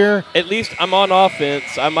go here. At least I'm on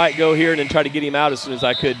offense. I might go here and then try to get him out as soon as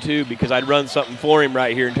I could, too, because I'd run something for him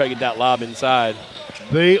right here and try to get that lob inside.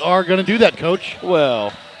 They are going to do that, Coach.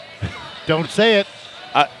 Well. Don't say it.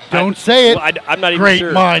 Don't say it. Well, I'm not even Great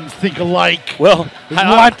sure. minds think alike. Well,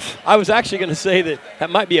 what? I was actually going to say that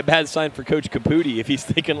might be a bad sign for Coach Caputi if he's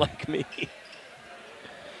thinking like me.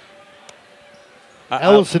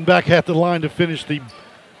 Ellison back at the line to finish the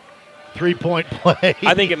three-point play.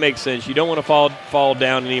 I think it makes sense. You don't want to fall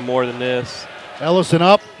down any more than this. Ellison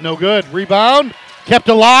up, no good. Rebound, kept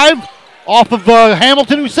alive, off of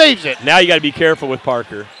Hamilton, who saves it. Now you got to be careful with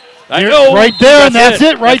Parker. Right there, and that's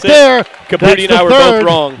it right there. Caputi and I were both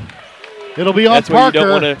wrong. It'll be on that's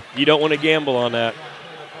Parker. You don't want to gamble on that.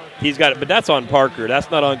 He's got it, but that's on Parker. That's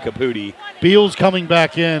not on Caputi. Beals coming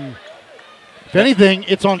back in. If anything,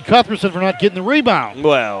 it's on Cuthbertson for not getting the rebound.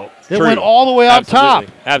 Well, it went all the way out top.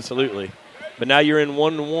 Absolutely. But now you're in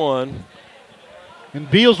 1-1. And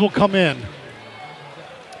Beals will come in.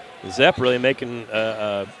 Zepp really making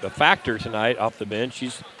a factor tonight off the bench.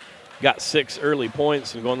 He's got 6 early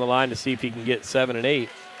points and going the line to see if he can get 7 and 8.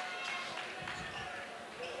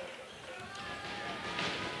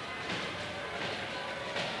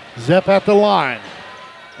 Zepp at the line.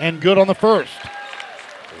 And good on the first.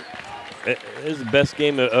 It is the best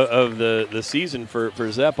game of the season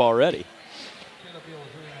for Zepp already.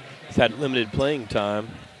 He's had limited playing time.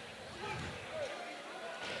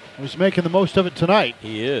 He's making the most of it tonight.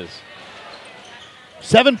 He is.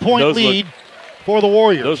 7-point lead for the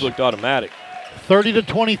Warriors. Those looked automatic.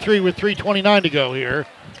 30-23 with 3:29 to go here.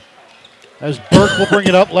 As Burke will bring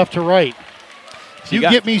it up left to right. If you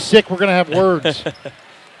get me sick, we're going to have words.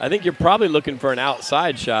 I think you're probably looking for an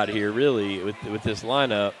outside shot here, really, with this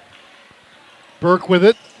lineup. Burke with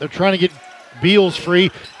it. They're trying to get Beals free.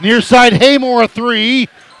 Near side, Haymore a three.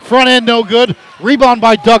 Front end no good. Rebound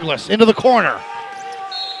by Douglas into the corner.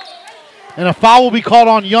 And a foul will be called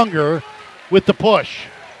on Younger with the push.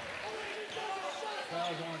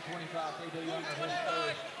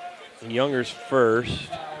 Younger's first.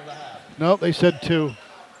 Nope, they said 2.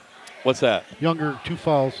 What's that? Younger, 2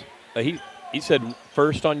 fouls. He said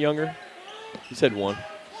first on Younger. He said 1.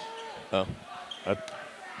 Oh.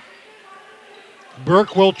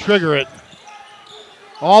 Burke will trigger it.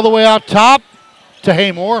 All the way out top to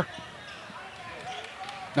Haymore.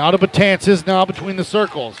 Now to Betances, now between the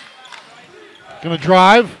circles. Going to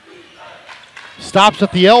drive. Stops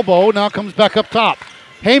at the elbow, now comes back up top.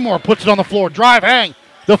 Haymore puts it on the floor. Drive, hang.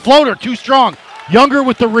 The floater, too strong. Younger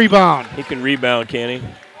with the rebound. He can rebound, can he?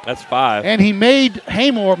 That's 5. And he made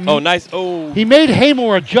Haymore. Oh, nice. Oh. He made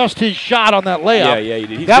Haymore adjust his shot on that layup. Yeah, he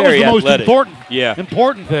did. He's that was very the most athletic.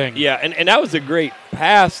 important thing. Yeah, and that was a great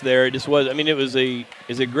pass there. It just was. I mean, it was a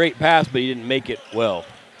great pass, but he didn't make it well.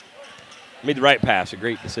 Made the right pass. A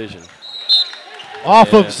great decision.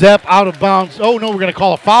 Off of Zepp, out of bounds. Oh, no, we're going to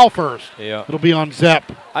call a foul first. Yeah. It'll be on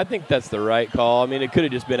Zepp. I think that's the right call. I mean, it could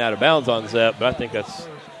have just been out of bounds on Zepp, but I think that's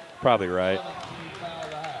probably right.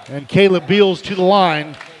 And Caleb Beals to the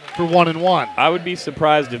line for 1 and 1. I would be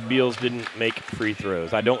surprised if Beals didn't make free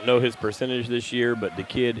throws. I don't know his percentage this year, but the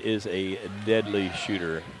kid is a deadly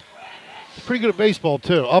shooter. He's pretty good at baseball,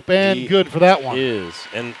 too. Up and good for that one. He is.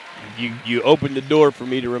 And you opened the door for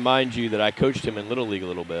me to remind you that I coached him in Little League a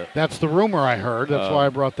little bit. That's the rumor I heard. That's why I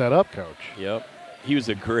brought that up, Coach. Yep. He was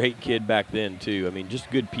a great kid back then, too. I mean,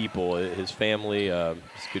 just good people. His family,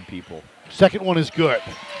 just good people. Second one is good.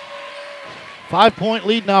 5-point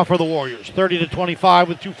lead now for the Warriors. 30-25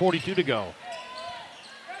 with 2:42 to go.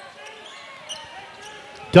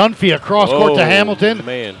 Dunphy across court to Hamilton,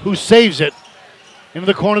 who saves it into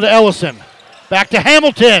the corner to Ellison. Back to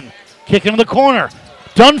Hamilton. Kick into the corner.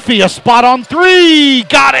 Dunphy, a spot on 3.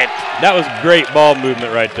 Got it. That was great ball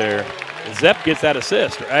movement right there. Zepp gets that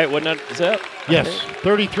assist, right? Wasn't that Zepp? Yes,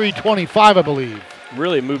 33-25, I believe.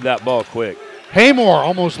 Really moved that ball quick. Haymore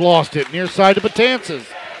almost lost it. Near side to Betances.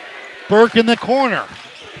 Burke in the corner.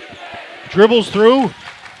 Dribbles through.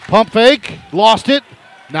 Pump fake. Lost it.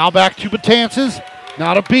 Now back to Betances.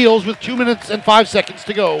 Now to Beals with 2 minutes and 5 seconds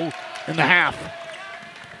to go in the half.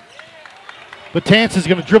 Betances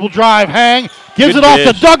going to dribble, drive, hang. Gives it off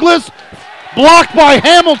to Douglas. Blocked by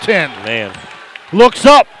Hamilton. Man. Looks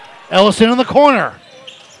up. Ellison in the corner.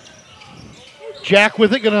 Jack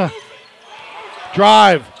with it. Going to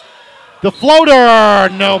drive. The floater.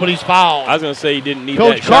 Nobody's fouled. I was going to say he didn't need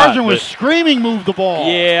Coach that shot. Coach Carsner was screaming, move the ball.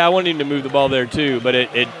 Yeah, I wanted him to move the ball there too, but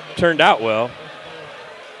it turned out well.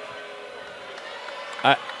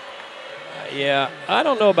 I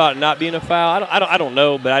don't know about it not being a foul. I don't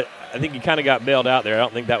know, but I think he kind of got bailed out there. I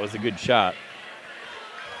don't think that was a good shot.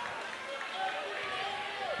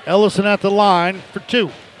 Ellison at the line for 2.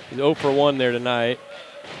 He's 0 for 1 there tonight.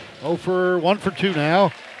 1 for 2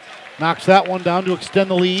 now. Knocks that one down to extend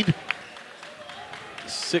the lead.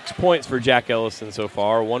 6 points for Jack Ellison so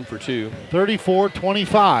far, 1 for 2.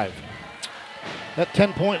 34-25. That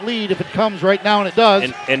 10-point lead, if it comes right now, and it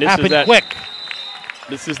does, and this happen is that, quick.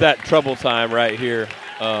 This is that trouble time right here,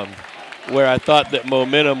 where I thought that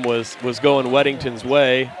momentum was going Weddington's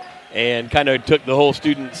way, and kind of took the whole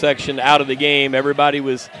student section out of the game. Everybody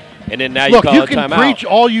was, and then now you call a timeout. Look, you can preach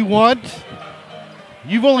all you want.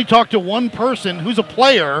 You've only talked to one person who's a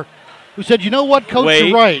player who said, you know what, Coach,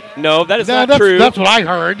 you're right. No, that is not true. That's what I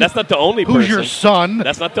heard. That's not the only person. Who's your son?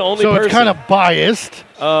 That's not the only person. So person. it's kind of biased.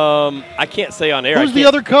 I can't say on air. Who's the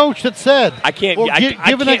other coach that said? I can't. Well, I give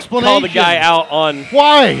can't an explanation. Call the guy out on.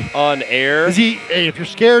 Why? On air. Is he? Hey, if you're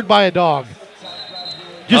scared by a dog,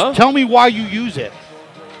 just tell me why you use it.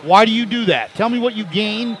 Why do you do that? Tell me what you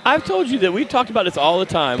gain. I've told you that. We've talked about this all the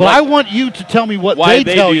time. But I want you to tell me what why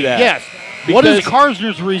they tell do you. That. Yes. What is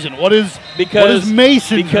Karsner's reason? What is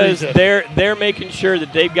Mason's reason? They're making sure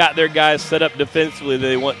that they've got their guys set up defensively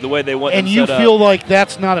the way they want them set up. And you feel like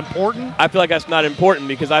that's not important? I feel like that's not important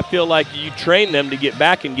because I feel like you train them to get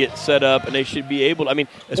back and get set up, and they should be able to. I mean,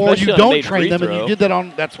 especially or you don't train them, and you did that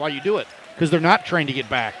on. That's why you do it, because they're not trained to get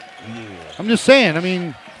back. I'm just saying. I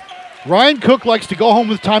mean, Ryan Cook likes to go home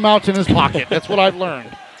with timeouts in his pocket. That's what I've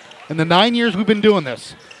learned in the 9 years we've been doing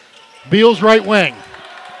this. Beals right wing.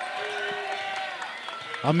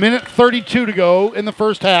 1:32 to go in the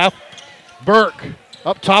first half. Burke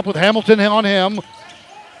up top with Hamilton on him.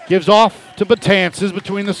 Gives off to Betances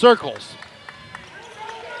between the circles.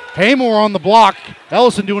 Haymore on the block.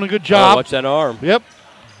 Ellison doing a good job. Watch that arm. Yep.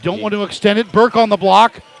 Don't want to extend it. Burke on the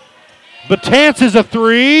block. Betances a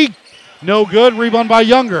 3. No good. Rebound by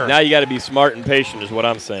Younger. Now you got to be smart and patient is what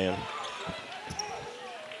I'm saying.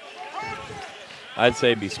 I'd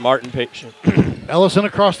say be smart and patient. Ellison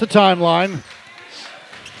across the timeline.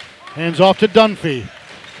 Hands off to Dunphy.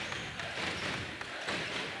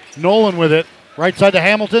 Nolan with it. Right side to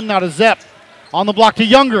Hamilton, now to Zepp. On the block to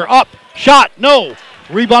Younger. Up. Shot. No.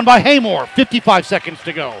 Rebound by Haymore. 55 seconds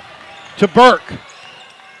to go. To Burke.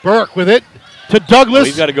 Burke with it. To Douglas.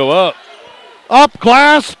 He's got to go up. Up.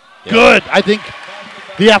 Glass. Yeah. Good. I think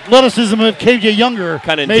the athleticism of KJ Younger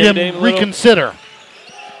kinda made him reconsider.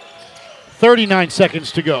 39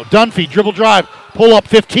 seconds to go. Dunphy, dribble drive. Pull up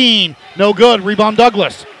 15. No good. Rebound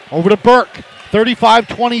Douglas. Over to Burke.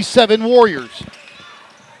 35-27 Warriors.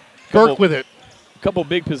 Burke with it. A couple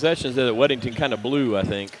big possessions that Weddington kind of blew, I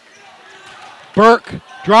think. Burke,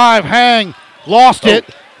 drive, hang, lost it,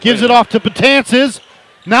 gives it off to Betances.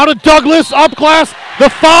 Now to Douglas, up glass. The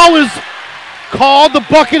foul is called. The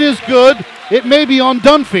bucket is good. It may be on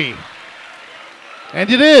Dunphy. And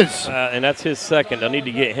it is. And that's his second. I'll need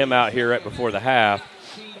to get him out here right before the half.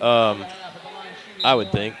 I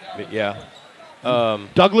would think, but yeah.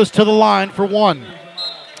 Douglas to the line for one.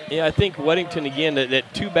 Yeah, I think Weddington again.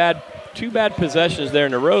 That two bad possessions there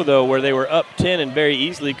in a row though, where they were up 10 and very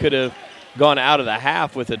easily could have gone out of the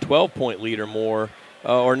half with a 12-point lead or more,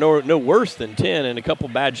 or no worse than 10, and a couple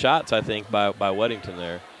bad shots I think by Weddington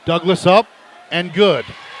there. Douglas up and good.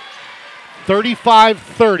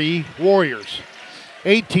 35-30 Warriors.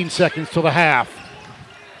 18 seconds till the half.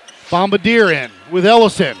 Bombardier in with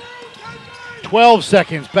Ellison. 12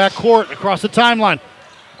 seconds. Backcourt across the timeline.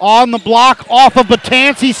 On the block, off of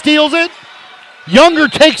Betances. He steals it. Younger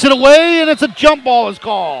takes it away, and it's a jump ball is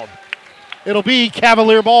called. It'll be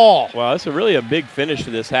Cavalier ball. Wow, that's really a big finish to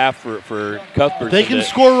this half for Cuthbert. They can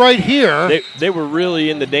score right here. They were really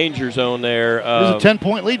in the danger zone there. There's a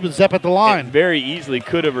 10-point lead with Zepp at the line. Very easily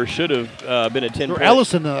could have or should have been a 10 point.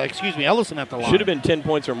 Ellison at the line. Should have been 10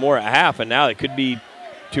 points or more at half, and now it could be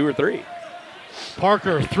 2 or 3.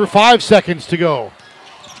 Parker through 5 seconds to go.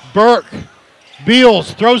 Burke.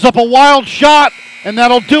 Beals throws up a wild shot, and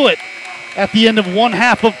that'll do it at the end of one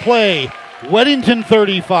half of play. Weddington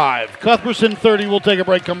 35, Cuthbertson 30. We'll take a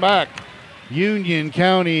break, come back.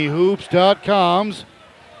 UnionCountyHoops.com's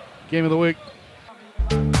Game of the Week.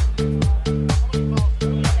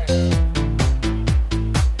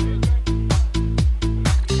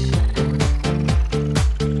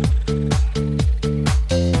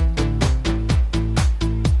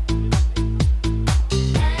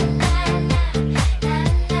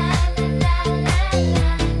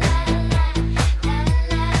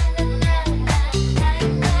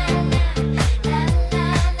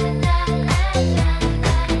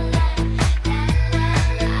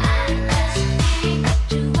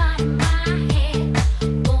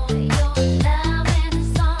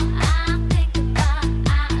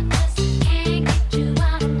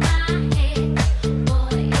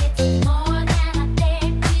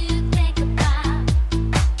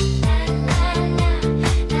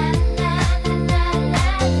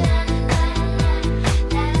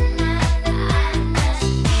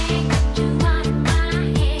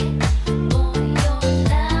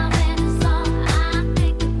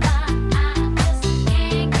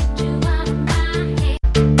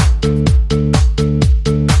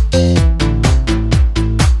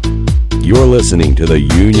 You're listening to the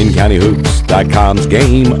UnionCountyHoops.com's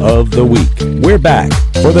Game of the Week. We're back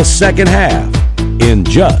for the second half in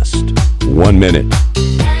just 1 minute.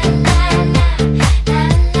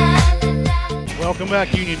 Welcome back,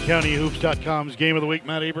 UnionCountyHoops.com's Game of the Week.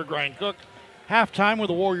 Matt Aber, Brian Cook. Halftime where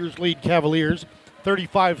the Warriors lead Cavaliers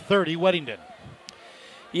 35-30 Weddington.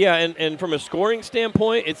 Yeah, and from a scoring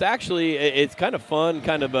standpoint, it's kind of fun,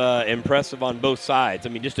 kind of impressive on both sides. I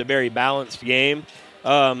mean, just a very balanced game.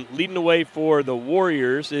 Leading the way for the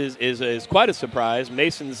Warriors is quite a surprise.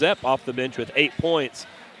 Mason Zepp off the bench with 8 points,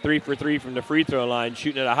 3 for 3 from the free throw line,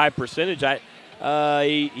 shooting at a high percentage.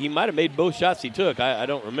 He might have made both shots he took. I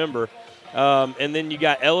don't remember. And then you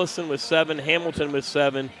got Ellison with 7, Hamilton with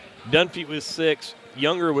 7, Dunphy with 6,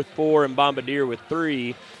 Younger with 4, and Bombardier with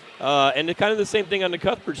 3. And kind of the same thing on the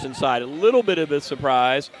Cuthbertson side. A little bit of a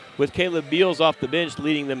surprise with Caleb Beals off the bench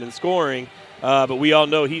leading them in scoring. But we all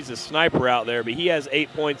know he's a sniper out there. But he has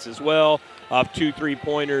 8 points as well, off 2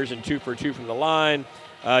 3-pointers and 2 for 2 from the line.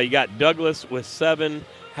 You got Douglas with 7,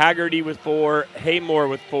 Haggerty with 4, Haymore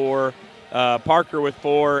with 4, Parker with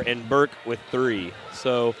 4, and Burke with 3.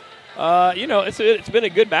 So, it's been a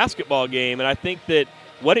good basketball game, and I think that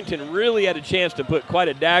Weddington really had a chance to put quite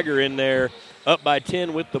a dagger in there, up by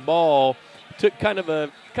 10 with the ball. Took kind of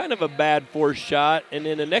a bad forced shot, and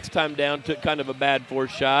then the next time down took kind of a bad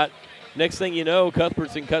forced shot. Next thing you know,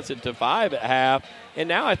 Cuthbertson cuts it to 5 at half, and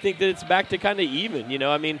now I think that it's back to kind of even. You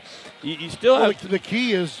know, I mean, you still have the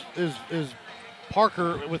key is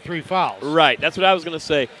Parker with 3 fouls. Right, that's what I was going to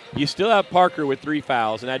say. You still have Parker with 3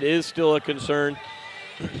 fouls, and that is still a concern.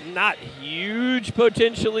 Not huge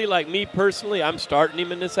potentially. Like me personally, I'm starting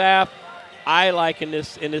him in this half. I like in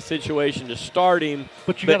this situation to start him.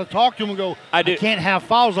 But you got to talk to him and go, I can't have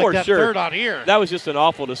fouls like that third out here. That was just an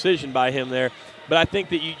awful decision by him there. But I think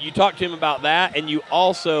that you talk to him about that, and you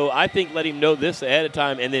also, I think, let him know this ahead of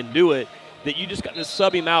time and then do it, that you just got to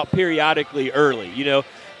sub him out periodically early. You know,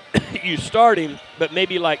 you start him, but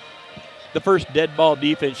maybe like the first dead ball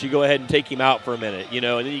defense, you go ahead and take him out for a minute, you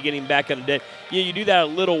know, and then you get him back on the dead. You do that a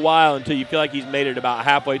little while until you feel like he's made it about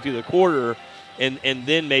halfway through the quarter, and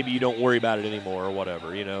then maybe you don't worry about it anymore or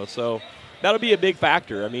whatever, you know. So that'll be a big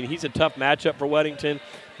factor. I mean, he's a tough matchup for Weddington.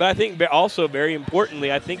 But I think also very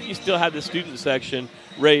importantly, I think you still have the student section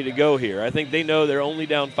ready to go here. I think they know they're only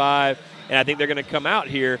down 5, and I think they're going to come out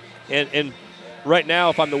here. And right now,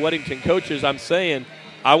 if I'm the Weddington coaches, I'm saying,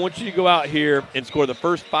 I want you to go out here and score the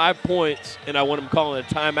first 5 points, and I want them calling a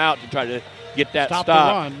timeout to try to get that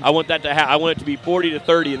stop. I want that to I want it to be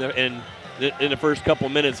 40-30 in the first couple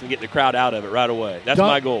minutes and get the crowd out of it right away. That's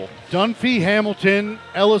my goal. Dunphy, Hamilton,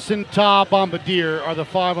 Ellison, Ta, Bombardier are the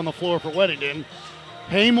 5 on the floor for Weddington.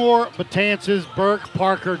 Haymore, Betances, Burke,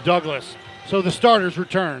 Parker, Douglas. So the starters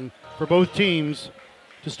return for both teams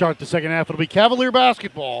to start the second half. It'll be Cavalier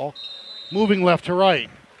basketball moving left to right.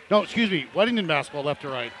 No, excuse me, Weddington basketball left to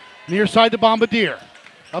right. Near side to Bombardier.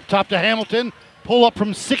 Up top to Hamilton. Pull up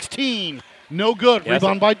from 16. No good. Yeah,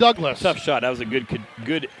 rebound by Douglas. Tough shot. That was a good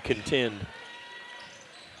contend.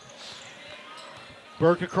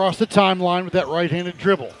 Burke across the timeline with that right-handed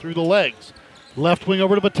dribble through the legs. Left wing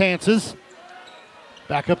over to Betances.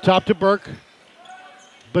 Back up top to Burke.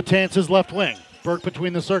 Betances left wing. Burke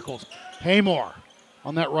between the circles. Haymore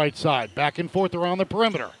on that right side. Back and forth around the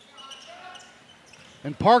perimeter.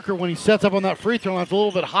 And Parker, when he sets up on that free throw line, it's a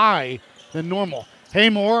little bit high than normal.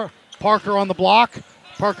 Haymore, Parker on the block.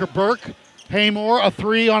 Parker, Burke. Haymore, a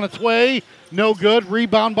 3 on its way. No good.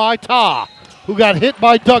 Rebound by Ta, who got hit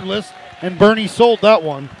by Douglas, and Bernie sold that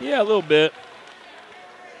one. Yeah, a little bit.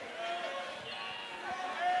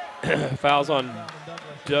 Fouls on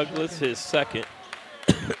Douglas, his second.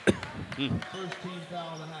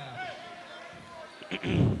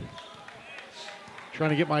 Trying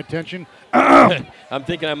to get my attention. I'm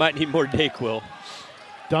thinking I might need more Dayquil.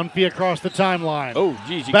 Dunphy across the timeline. Oh,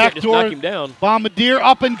 geez, you Back can't just knock him down. Bombardier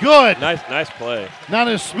up and good. Nice play. Not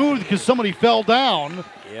as smooth because somebody fell down.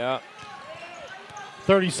 Yeah.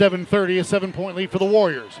 37-30, a 7-point lead for the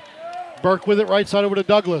Warriors. Burke with it, right side over to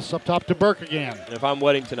Douglas. Up top to Burke again. And if I'm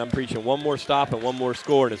Weddington, I'm preaching one more stop and one more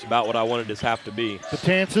score, and it's about what I wanted this half to be.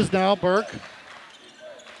 Betances now, Burke.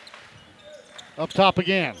 Up top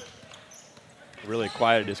again. Really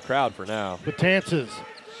quieted his crowd for now. Betances,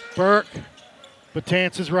 Burke.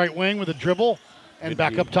 Betances right wing with a dribble. And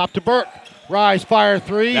back up top to Burke. Rise, fire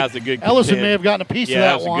 3. That was a good Ellison contend. may have gotten a piece of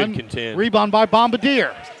that was one. A good contend. Rebound by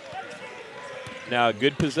Bombardier. Now, a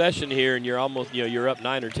good possession here, and you're almost, you're up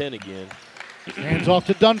 9 or 10 again. Hands off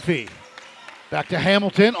to Dunphy. Back to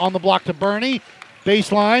Hamilton, on the block to Bernie.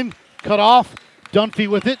 Baseline, cut off. Dunphy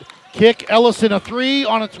with it. Kick, Ellison a 3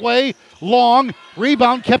 on its way. Long,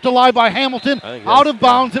 rebound kept alive by Hamilton. Out of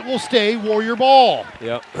bounds, it will stay Warrior ball.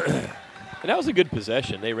 Yep. And that was a good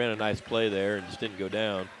possession. They ran a nice play there and just didn't go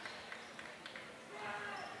down.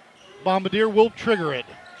 Bombardier will trigger it.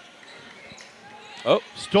 Oh.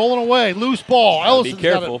 Stolen away, loose ball. Ellison's be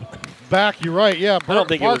careful. got it back, you're right, yeah. I don't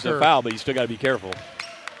think Parker. it was a foul, but you still got to be careful.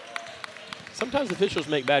 Sometimes officials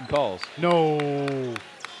make bad calls. No.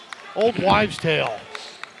 Old wives' tale.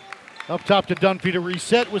 Up top to Dunphy to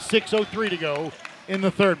reset with 6:03 to go in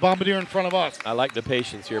the third. Bombardier in front of us. I like the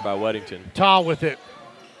patience here by Weddington. Ta with it.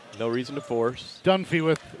 No reason to force. Dunphy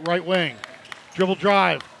with right wing. Dribble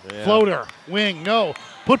drive. Yeah. Floater. Wing. No.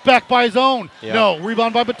 Put back by his own. Yeah. No.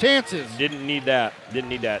 Rebound by Betances. Didn't need that.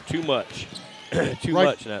 Too much. Too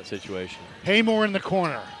much in that situation. Haymore in the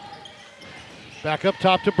corner. Back up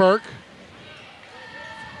top to Burke.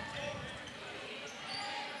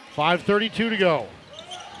 5:32 to go.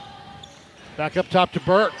 Back up top to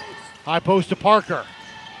Burke. High post to Parker.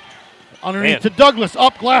 Underneath to Douglas.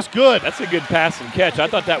 Up, glass, good. That's a good pass and catch. I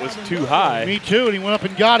thought that was too high. Me too, and he went up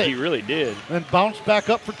and got it. He really did. And bounced back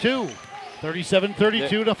up for 2. 37-32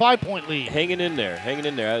 to 5-point lead. Hanging in there.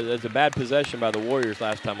 That's a bad possession by the Warriors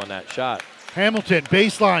last time on that shot. Hamilton,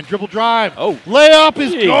 baseline, dribble drive. Oh. Layup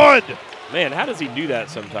is good. Man, how does he do that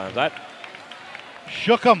sometimes?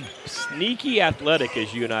 Shook him. Sneaky athletic,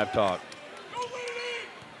 as you and I have talked.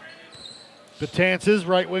 Betances,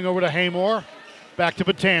 right wing over to Haymore. Back to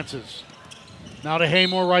Betances. Now to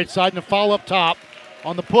Haymore, right side, and a foul up top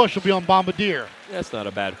On the push, will be on Bombardier. That's not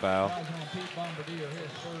a bad foul. Guys on Pete Bombardier,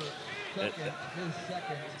 his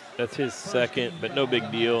second. That's his second, but no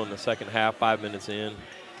big deal in the second half, 5 minutes in,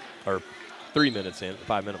 or 3 minutes in,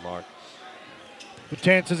 5 minute mark.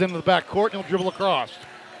 Betances into the back court, and he'll dribble across.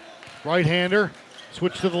 Right-hander,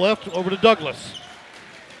 switch to the left, over to Douglas.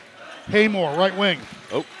 Haymore, right wing.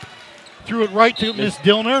 Oh, Threw it right to Miss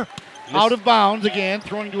Dillner. Out of bounds again,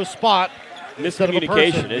 throwing to a spot. instead of a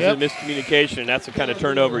person. miscommunication. It's a miscommunication. That's the kind of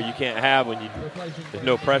turnover you can't have when there's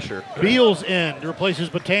no pressure. Beals in to replace his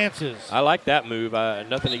Betances. I like that move.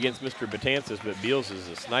 Nothing against Mr. Betances, but Beals is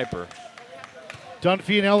a sniper.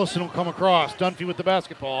 Dunphy and Ellison will come across. Dunphy with the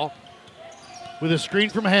basketball. With a screen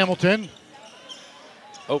from Hamilton.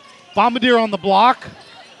 Oh. Bombardier on the block.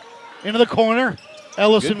 Into the corner.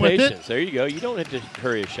 Ellison Good with patience. it. There you go. You don't have to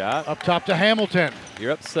hurry a shot. Up top to Hamilton.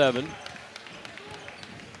 You're up 7.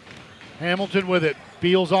 Hamilton with it.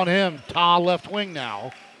 Beals on him. Ta left wing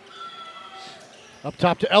now. Up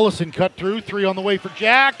top to Ellison. Cut through. 3 on the way for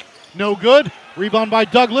Jack. No good. Rebound by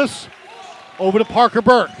Douglas. Over to Parker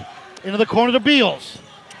Burke. Into the corner to Beals.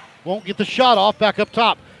 Won't get the shot off. Back up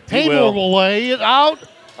top. Haymore will lay it out.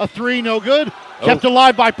 A 3, no good. Kept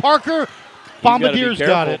alive by Parker. Bombardier's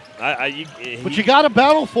got it. But you got to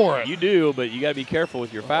battle for it. You do, but you got to be careful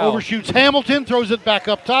with your foul. Overshoots Hamilton. Throws it back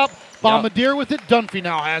up top. Bombardier with it. Dunphy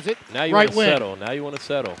now has it. Now you right want to wing. settle. Now you want to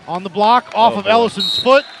settle. On the block. Off of Ellison's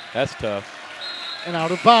foot. That's tough. And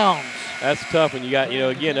out of bounds. That's tough when you got,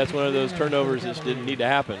 again, that's one of those turnovers that didn't need to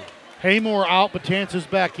happen. Haymore out, Betances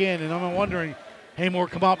back in. And I'm wondering, Haymore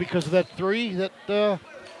come out because of that 3 that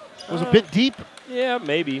was a bit deep? Yeah,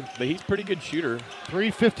 maybe, but he's a pretty good shooter.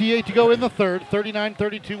 3:58 to go in the third.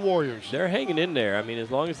 39-32 Warriors. They're hanging in there. I mean,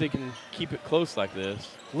 as long as they can keep it close like this.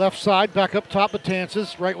 Left side, back up top,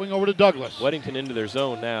 Betances. Right wing over to Douglas. Weddington into their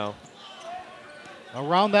zone now.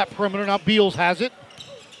 Around that perimeter, now Beals has it.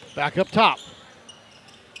 Back up top.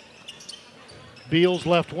 Beals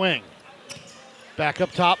left wing. Back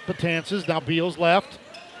up top, Betances. Now Beals left.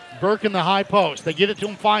 Burke in the high post. They get it to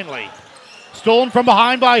him finally. Stolen from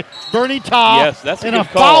behind by Bernie Ta. Yes, that's a and good a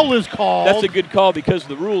call. foul is called. That's a good call because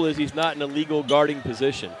the rule is he's not in a legal guarding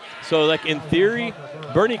position. So, like, in theory,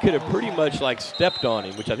 Bernie could have pretty much, like, stepped on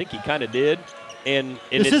him, which I think he kind of did. And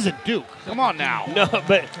this isn't Duke. Come on now. No,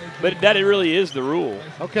 but that really is the rule.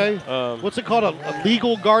 Okay. What's it called? A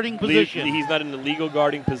legal guarding position? He's not in the legal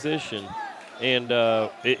guarding position. And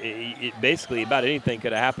it basically about anything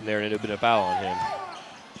could have happened there, and it would have been a foul on him.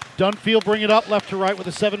 Dunfield bring it up left to right with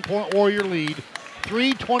a 7-point Warrior lead.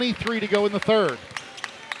 3:23 to go in the third.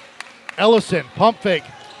 Ellison, pump fake.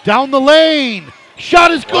 Down the lane.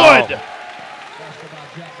 Shot is good. Wow.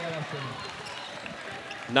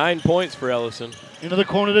 9 points for Ellison. Into the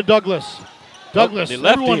corner to Douglas. Douglas, they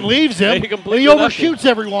left everyone him. leaves him. They And completely he left overshoots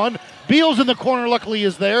everyone. Beals in the corner, luckily,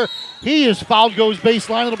 is there. He is fouled, goes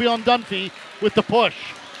baseline. It'll be on Dunphy with the push.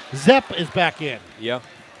 Zepp is back in. Yeah.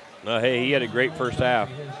 Hey, he had a great first half.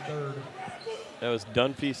 That was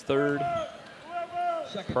Dunphy's third.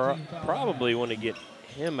 Probably want to get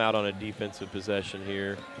him out on a defensive possession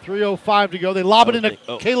here. 3:05 to go. They lob it into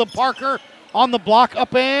Caleb Parker on the block.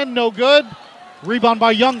 Up and no good. Rebound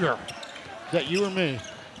by Younger. Is that you or me?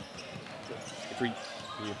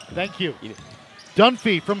 Thank you.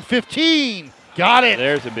 Dunphy from 15. Got it.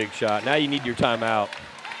 There's a big shot. Now you need your timeout.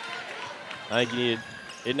 I think you need.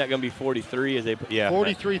 Isn't that going to be 43? As they, yeah.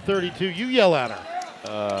 43-32. You yell at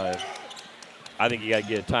her. I think you got to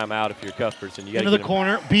get a timeout if you're Cuthbertson. You got into the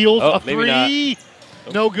corner. Beals a 3.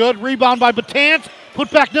 No good. Rebound by Betances.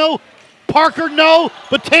 Put back no. Parker no.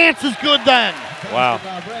 Betances is good then. Wow.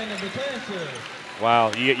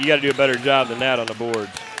 Wow. You got to do a better job than that on the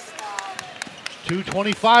boards.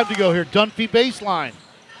 2:25 to go here. Dunphy baseline.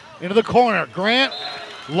 Into the corner. Grant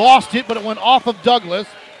lost it, but it went off of Douglas.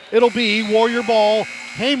 It'll be Warrior ball.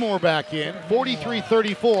 Haymore back in.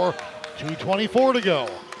 43-34. 2:24 to go.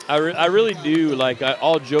 I really do, like,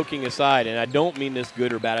 all joking aside, and I don't mean this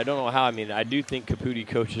good or bad. I don't know how I mean it. I do think Caputi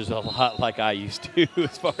coaches a lot like I used to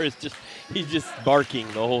as far as he's just barking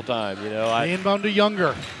the whole time, Inbound to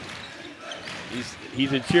Younger.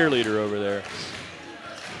 He's a cheerleader over there.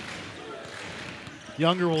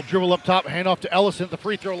 Younger will dribble up top, hand off to Ellison at the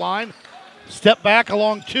free throw line. Step back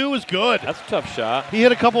along 2 is good. That's a tough shot. He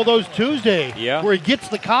hit a couple of those Tuesday where he gets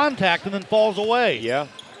the contact and then falls away. Yeah.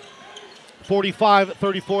 45-34,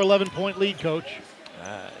 11-point lead, Coach.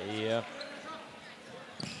 Yeah.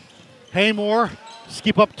 Haymore,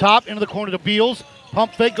 skip up top into the corner to Beals.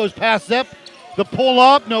 Pump fake goes past Zepp. The pull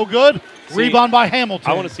up, no good. Rebound by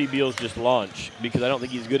Hamilton. I want to see Beals just launch because I don't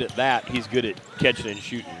think he's good at that. He's good at catching and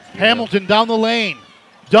shooting. Hamilton down the lane.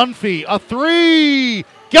 Dunphy, a 3.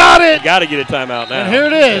 Got it! Got to get a timeout now. And here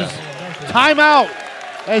it is. Timeout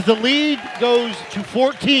as the lead goes to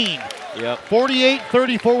 14. Yep.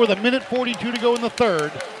 48-34 with 1:42 to go in the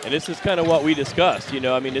third. And this is kind of what we discussed.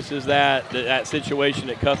 I mean, this is that situation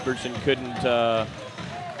that Cuthbertson couldn't, that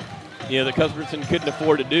Cuthbertson couldn't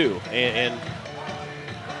afford to do. And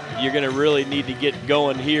you're going to really need to get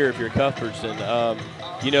going here if you're Cuthbertson.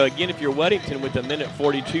 Again, if you're Weddington with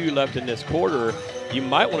 1:42 left in this quarter, you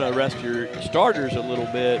might want to rest your starters a little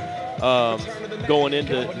bit going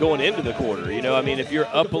into the quarter. I mean, if you're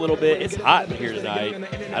up a little bit, it's hot in here tonight.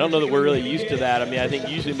 I don't know that we're really used to that. I mean, I think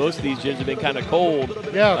usually most of these gyms have been kind of cold.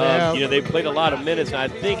 Yeah, they've played a lot of minutes, and I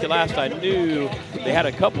think last I knew they had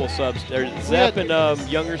a couple subs. Zepp and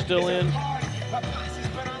Younger still in.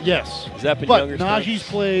 Yes. Zepp and but Younger Najee's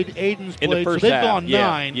played, Aiden's in the played, first so they've half. gone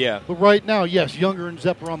 9. Yeah. But right now, yes, Younger and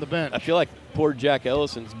Zepp are on the bench. I feel like poor Jack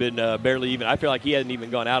Ellison's been barely even. I feel like he hasn't even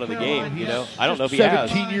gone out of the game. I don't know if he has.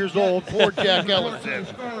 17 years old, poor Jack Ellison.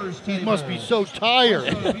 He must be so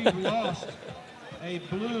tired.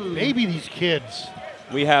 Maybe these kids.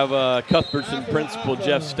 We have Cuthbertson principal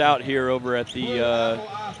Jeff Stout here over at the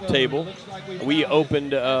table. We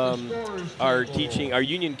opened our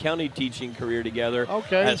Union County teaching career together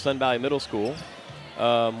at Sun Valley Middle School.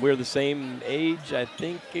 We're the same age, I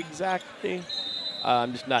think, exactly.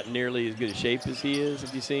 I'm just not nearly as good a shape as he is,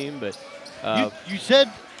 if you see him. But you said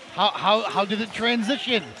how did it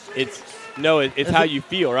transition? It's how you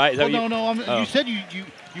feel, right? You said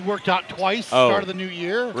you worked out twice. Start of the new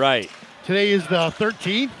year. Right. Today is the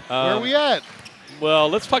 13th. Where are we at? Well,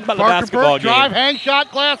 let's talk about Parker the basketball Burke, game. drive, hang,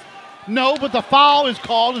 shot, glass. No, but the foul is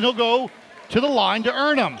called, and he'll go to the line to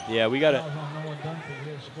earn him. Yeah, we got it.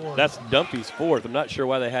 That's Dumpy's fourth. I'm not sure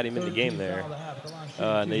why they had him in the game there.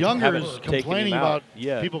 And they Younger haven't is taken complaining him out.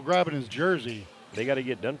 about people grabbing his jersey. They got to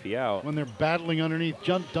get Dunphy out. When they're battling underneath.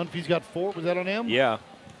 Dunphy's got 4. Was that on him? Yeah.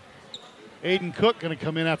 Aiden Cook going to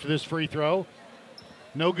come in after this free throw.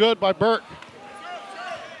 No good by Burke.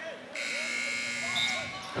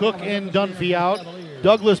 Cook and Dunphy out.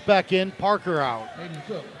 Douglas back in. Parker out. Aiden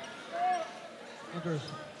Cook enters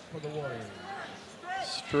for the Warriors.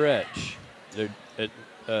 Stretch.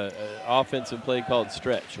 Offensive play called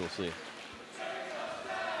stretch. We'll see.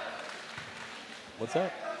 What's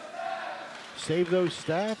that? Save those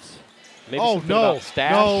stats? Maybe something about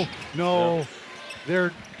stash? No.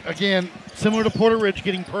 They're, again, similar to Porter Ridge,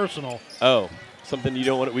 getting personal. Oh, something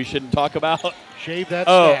we shouldn't talk about? Shave that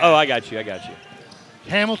Oh, stash. I got you.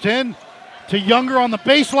 Hamilton to Younger on the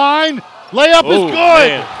baseline. Layup is good.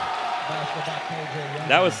 Man.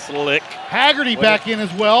 That was slick. Haggerty back in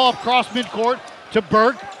as well, across midcourt to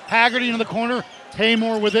Burke. Haggerty into the corner.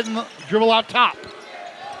 Haymore with it and the dribble out top.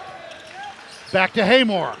 Back to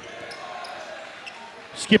Haymore.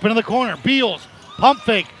 Skipping to the corner. Beals, pump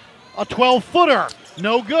fake. A 12-footer.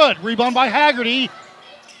 No good. Rebound by Haggerty.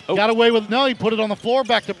 Got away with, he put it on the floor.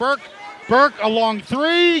 Back to Burke. Burke, a long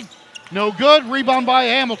 3. No good. Rebound by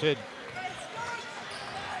Hamilton.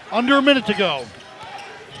 Under a minute to go.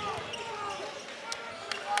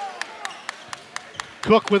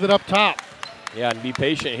 Cook with it up top. Yeah, and be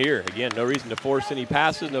patient here. Again, no reason to force any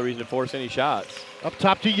passes, no reason to force any shots. Up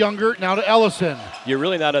top to Younger, now to Ellison. You're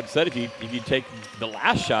really not upset if you take the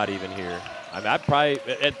last shot even here. I mean, I'd probably,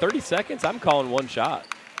 at 30 seconds, I'm calling one shot.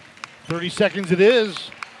 30 seconds it is.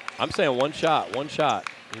 I'm saying one shot. And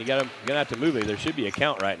you're gonna have to move it. There should be a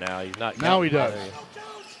count right now. He's not. Now he does.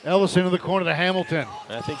 Ellison to the corner to Hamilton.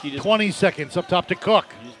 And I think you just 20 seconds up top to Cook.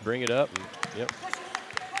 You just bring it up. Yep.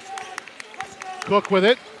 Cook with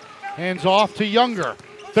it. Hands off to Younger.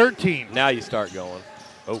 13. Now you start going.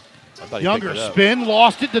 Oh, I thought he Younger picked it up. spin,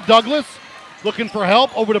 lost it to Douglas. Looking for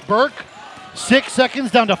help over to Burke. 6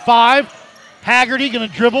 seconds down to 5. Haggerty going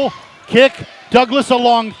to dribble, kick. Douglas a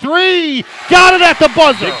long 3. Got it at the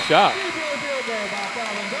buzzer. Big shot.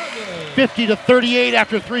 50-38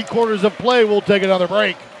 after 3 quarters of play. We'll take another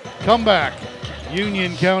break. Come back.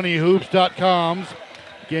 UnionCountyHoops.com's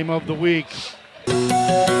Game of the Week.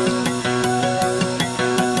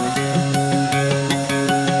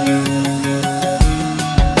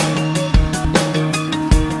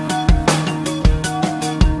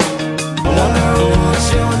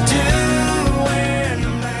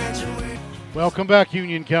 Welcome back,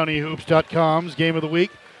 UnionCountyHoops.com's Game of the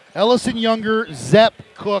Week. Ellison, Younger, Zepp,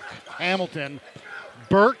 Cook, Hamilton,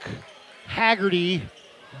 Burke, Haggerty,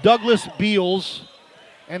 Douglas, Beals,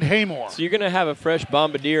 and Haymore. So you're going to have a fresh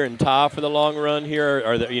Bombardier and Ta for the long run here,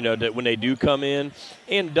 or when they do come in,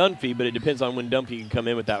 and Dunphy, but it depends on when Dunphy can come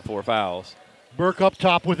in with that 4 fouls. Burke up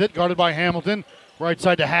top with it, guarded by Hamilton. Right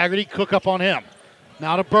side to Haggerty, Cook up on him.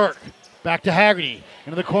 Now to Burke, back to Haggerty,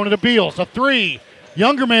 into the corner to Beals, a 3.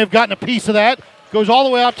 Younger may have gotten a piece of that. Goes all the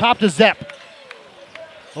way out top to Zepp.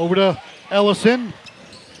 Over to Ellison.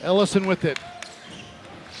 Ellison with it.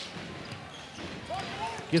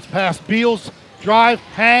 Gets past Beals. Drive,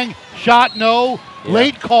 hang, shot, no. Yeah.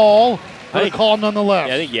 Late call, but a call nonetheless.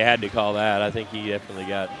 Yeah, I think you had to call that. I think he definitely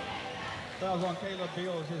got. Fouls on Caleb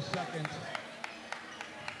Beals, his second.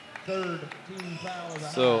 Third team foul. of the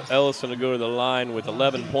So half. Ellison will go to the line with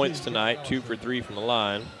 11 points tonight, 2 for 3 from the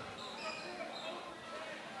line.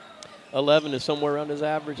 11 is somewhere around his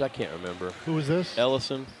average. I can't remember. Who is this?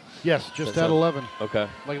 Ellison. Yes, just That's at a- 11. Okay.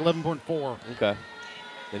 Like 11.4. Okay.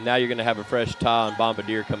 And now you're going to have a fresh Ta and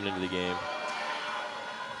Bombardier coming into the game.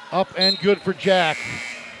 Up and good for Jack.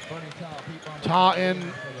 Bernie Tau, Pete Bombardier. Ta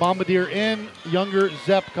in, Bombardier in, Younger,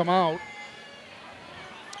 Zepp come out.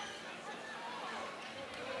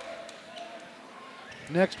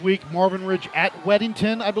 Next week, Marvin Ridge at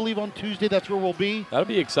Weddington, I believe on Tuesday. That's where we'll be. That'll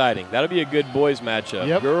be exciting. That'll be a good boys matchup.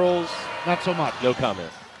 Yep. Girls, Not so much. no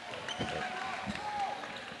comment.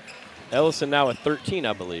 Ellison now at 13,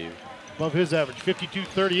 I believe. Above his average,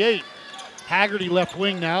 52-38. Haggerty left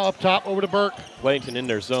wing now, up top over to Burke. Weddington in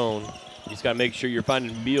their zone. You just got to make sure you're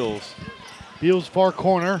finding Beals. Beals far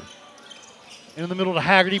corner. In the middle to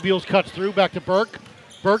Haggerty. Beals cuts through, back to Burke.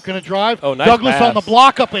 Burke gonna drive. Oh, nice Douglas pass. on the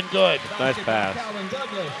block, up and good. Nice pass. Calvin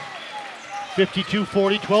Douglas.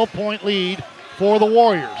 52-40, 12-point lead for the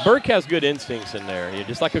Warriors. Burke has good instincts in there.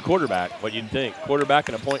 Just like a quarterback, what you'd think. Quarterback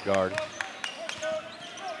and a point guard.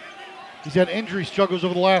 He's had injury struggles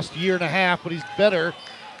over the last year and a half, but he's better.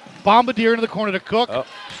 Bombardier into the corner to Cook. Oh.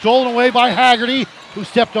 Stolen away by Haggerty, who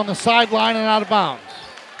stepped on the sideline and out of bounds.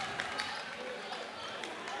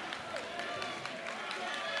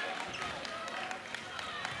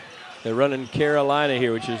 They're running Carolina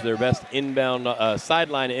here, which is their best inbound,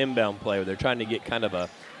 sideline inbound play. They're trying to get kind of a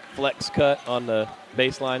flex cut on the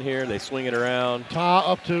baseline here. They swing it around. Ta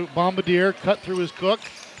up to Bombardier, cut through his Cook.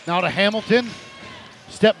 Now to Hamilton.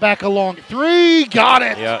 Step back along. Three, got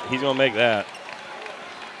it. Yeah, he's going to make that.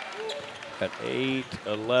 At 8,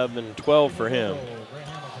 11, 12 for him.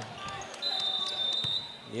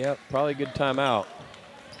 Yep, probably a good timeout.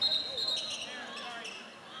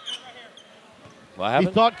 Well, I He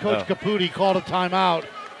haven't. thought Coach Oh, Caputi called a timeout,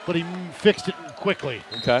 but he fixed it quickly.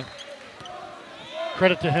 okay.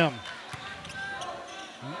 Credit to him.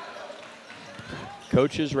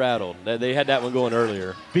 Coach is rattled. They had that one going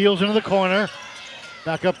earlier. Beals into the corner.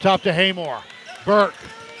 Back up top to Haymore. Burke.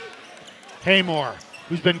 Haymore,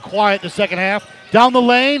 who's been quiet the second half. Down the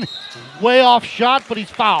lane. Way off shot, but he's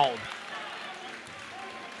fouled.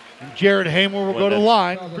 And Jared Haymore will go to the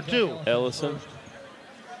line for two. Ellison.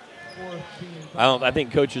 I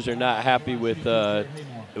think coaches are not happy with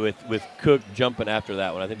Cook jumping after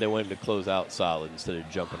that one. I think they want him to close out solid instead of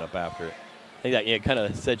jumping up after it. I think that kind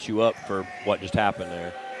of sets you up for what just happened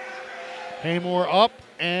there. Haymore up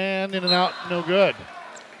and in and out, no good.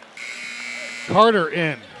 Carter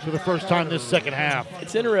in for the first time this second half.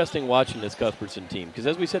 It's interesting watching this Cuthbertson team because,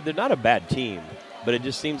 as we said, they're not a bad team, but it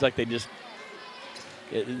just seems like they just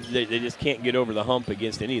can't get over the hump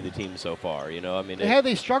against any of the teams so far. You know, I mean,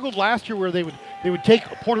 They struggled last year where they would take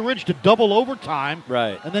Porter Ridge to double overtime,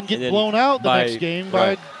 right, and then get blown out the next game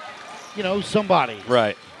by, somebody.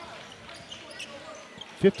 Right.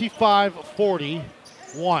 55-41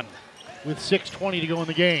 with 6:20 to go in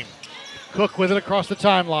the game. Cook with it across the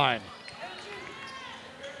timeline.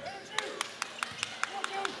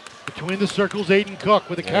 Between the circles, Aiden Cook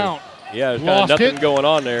with a count. Yeah, there's kind Lost of nothing it. going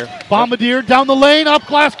on there. Bombardier down the lane, up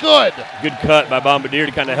glass, good. Good cut by Bombardier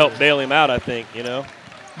to kind of help bail him out, I think, Good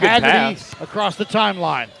Haggerty pass. across the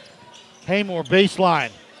timeline. Haymore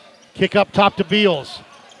baseline. Kick up top to Beals.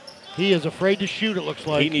 He is afraid to shoot, it looks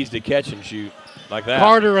like. He needs to catch and shoot like that.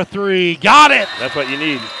 Carter a three. Got it. That's what you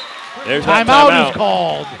need. There's that Timeout is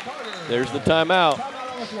called. There's the timeout.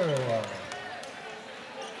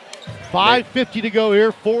 5:50 to go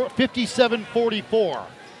here. 57-44.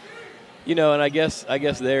 And I guess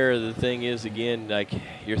there the thing is, again, like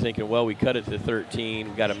you're thinking, well, we cut it to 13.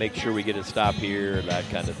 We've got to make sure we get a stop here, that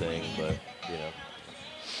kind of thing. But,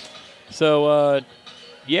 So,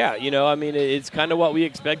 I mean, it's kind of what we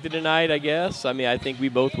expected tonight, I guess. I mean, I think we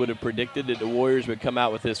both would have predicted that the Warriors would come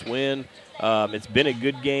out with this win. It's been a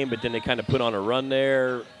good game, but then they kind of put on a run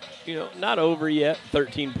there. Not over yet.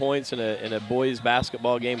 13 points in a boys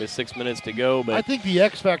basketball game with 6 minutes to go. But I think the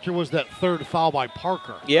X factor was that third foul by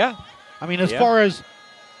Parker. Yeah. I mean, as far as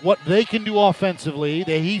what they can do offensively,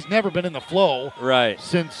 he's never been in the flow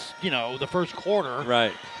since, the first quarter.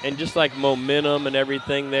 Right. And just like momentum and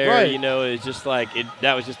everything there, Right. it's just like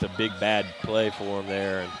that was just a big bad play for him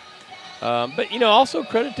there. And but also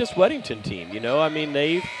credit this Weddington team. I mean,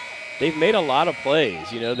 they've made a lot of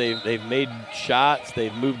plays. You know, they've made shots.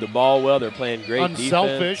 They've moved the ball well. They're playing great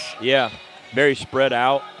Unselfish. defense. Yeah, very spread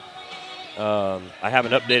out. I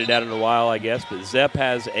haven't updated that in a while, I guess, but Zepp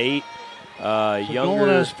has 8. Younger Nolan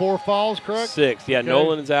has 4 fouls, correct? 6. Yeah, Okay.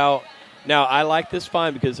 Nolan's out. Now, I like this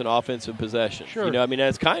fine because it's an offensive possession. Sure. You know, I mean,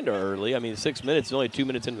 that's kind of early. I mean, 6 minutes is only 2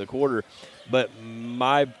 minutes into the quarter. But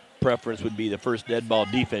my preference would be the first dead ball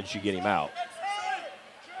defense, you get him out.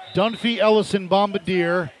 Dunphy, Ellison,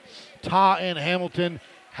 Bombardier, Ta and Hamilton,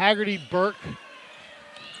 Haggerty, Burke,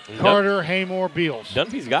 Carter, Haymore, Beals.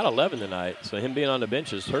 Dunphy's got 11 tonight, so him being on the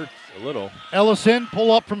bench has hurt a little. Ellison,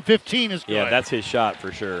 pull up from 15 is good. Yeah, that's his shot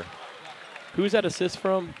for sure. Who's that assist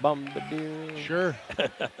from? Bombardier. Sure.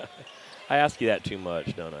 I ask you that too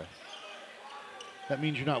much, don't I? That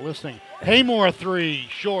means you're not listening. Haymore, a 3,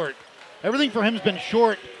 short. Everything for him has been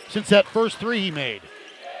short since that first 3 he made.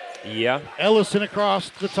 Yeah. Ellison across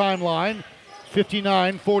the timeline,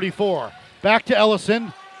 59-44. Back to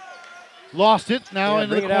Ellison. Lost it. Now Yeah,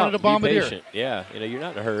 into the bring it corner out. to Be Bombardier. patient. Yeah, you know, you're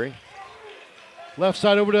not in a hurry. Left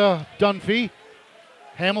side over to Dunphy.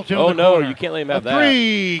 Hamilton. Oh, in the no, corner. you can't let him have a that.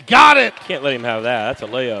 3. Got it. Can't let him have that. That's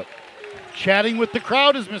a layup. Chatting with the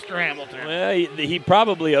crowd is Mr. Hamilton. Well, he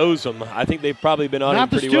probably owes them. I think they've probably been on him Not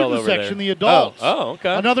the pretty well student over section, there. the adults. Oh,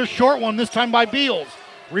 okay. Another short one, this time by Beals.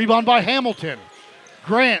 Rebound by Hamilton.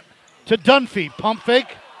 Grant to Dunphy. Pump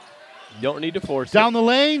fake. Don't need to force Down it. the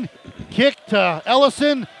lane. Kick to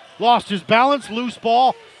Ellison. Lost his balance. Loose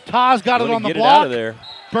ball. Taz got You it wanna on the get block. it out of there.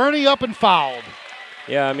 Bernie up and fouled.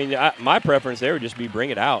 Yeah, I mean, my preference there would just be bring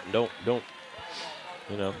it out and don't,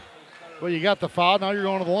 you know. Well, you got the foul. Now you're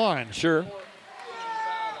going to the line. Sure.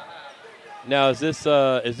 Now, is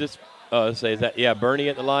that, Bernie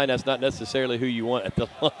at the line? That's not necessarily who you want at the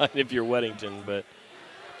line if you're Weddington, but.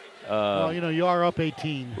 Well, you know, you are up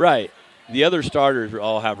 18. Right. The other starters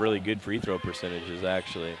all have really good free throw percentages,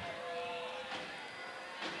 actually.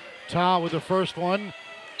 Ta with the first one.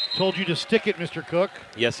 Told you to stick it, Mr. Cook.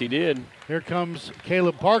 Yes, he did. Here comes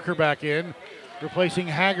Caleb Parker back in, replacing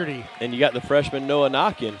Haggerty. And you got the freshman Noah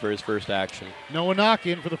Knock in for his first action. Noah Knock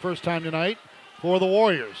in for the first time tonight for the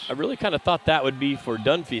Warriors. I really kind of thought that would be for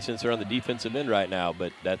Dunphy since they're on the defensive end right now,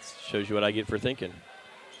 but that shows you what I get for thinking.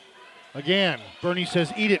 Again, Bernie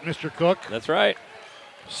says, eat it, Mr. Cook. That's right.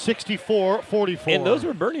 64-44. And those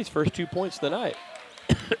were Bernie's first 2 points of the night.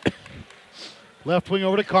 Left wing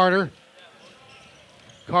over to Carter.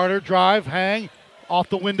 Carter drive, hang, off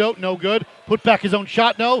the window, no good. Put back his own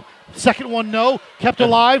shot, no. Second one, no. Kept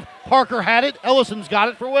alive. Parker had it. Ellison's got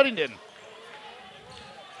it for Weddington.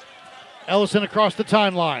 Ellison across the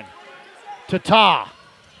timeline. To Ta.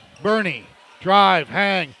 Bernie. Drive,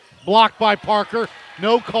 hang. Blocked by Parker.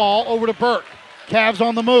 No call. Over to Burke. Cavs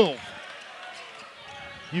on the move.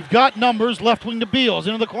 You've got numbers. Left wing to Beals.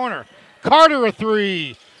 Into the corner. Carter a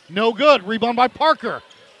 3. No good. Rebound by Parker.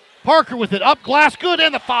 Parker with it. Up glass. Good.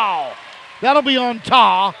 And the foul. That'll be on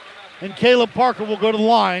Ta. And Caleb Parker will go to the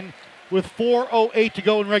line with 4:08 to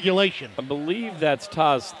go in regulation. I believe that's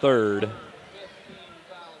Ta's third.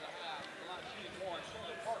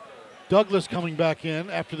 Douglas coming back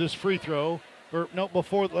in after this free throw. Or no,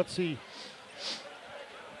 before, let's see.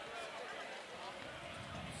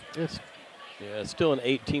 It's It's still an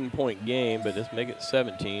 18-point game, but let's make it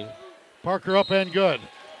 17. Parker up and good.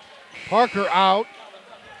 Parker out.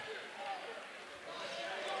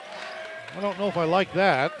 I don't know if I like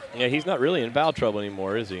that. Yeah, he's not really in foul trouble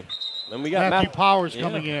anymore, is he? And we got Matthew Matt Powers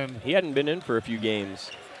coming in. He hadn't been in for a few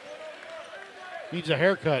games. Needs a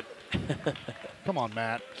haircut. Come on,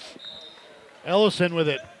 Matt. Ellison with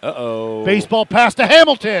it. Uh-oh. Baseball pass to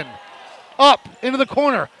Hamilton. Up into the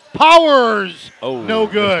corner. Powers. Oh, no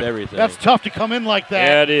good. missed everything. That's tough to come in like that.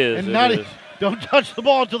 Yeah, it is. And It not is. don't touch the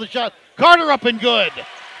ball until the shot. Carter up and good.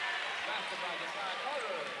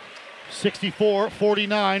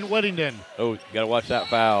 64-49, Weddington. Oh, got to watch that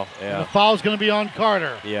foul. The Yeah. foul's going to be on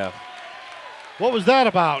Carter. Yeah. What was that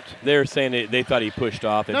about? They're saying they thought he pushed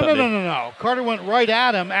off. They No. thought they- Carter went right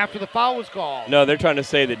at him after the foul was called. No, they're trying to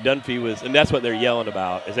say that Dunphy was, and that's what they're yelling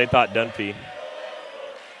about, is they thought Dunphy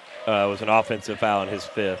was an offensive foul in his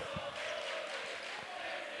fifth.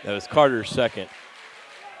 That was Carter's second.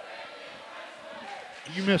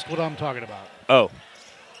 You missed what I'm talking about. Oh,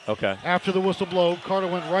 okay. After the whistle blow, Carter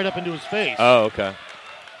went right up into his face. Oh, okay.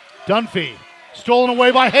 Dunphy, stolen away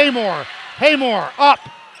by Haymore. Haymore up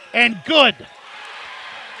and good.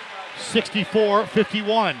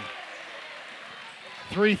 64-51.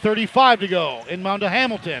 3:35 to go. Inbound to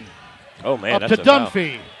Hamilton. Oh, man, up that's to a foul.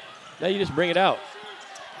 Dunphy. Now you just bring it out.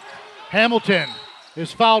 Hamilton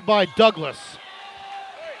is fouled by Douglas.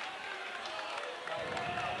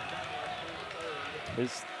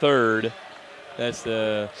 His third. That's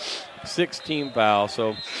the 6 team fouls,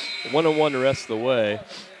 so 1-on-1 the rest of the way.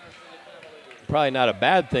 Probably not a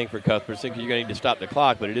bad thing for Cuthbertson because you're going to need to stop the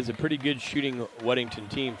clock, but it is a pretty good shooting Weddington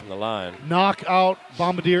team from the line. Knock out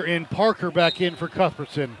Bombardier in. Parker back in for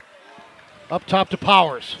Cuthbertson. Up top to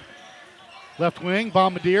Powers. Left wing,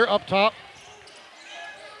 Bombardier up top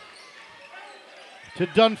to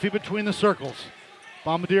Dunphy between the circles.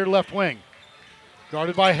 Bombardier left wing.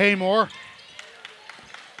 Guarded by Haymore.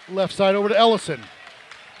 Left side over to Ellison.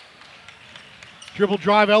 Dribble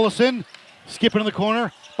drive Ellison. Skipping in the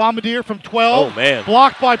corner. Bombardier from 12. Oh, man.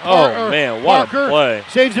 Blocked by Parker. Oh, man, what a Parker. play.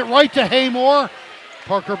 Saves it right to Haymore.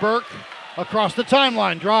 Parker Burke across the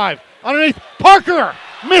timeline. Drive. Underneath. Parker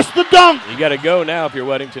missed the dunk. You got to go now if you're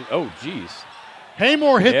Weddington. Oh, geez.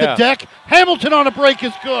 Haymore hit the deck. Hamilton on a break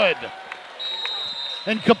is good.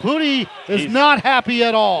 And Caputi is not happy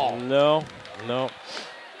at all. No.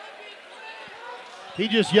 He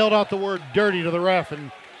just yelled out the word dirty to the ref,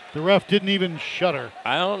 and the ref didn't even shudder.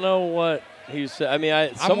 I don't know what he said. I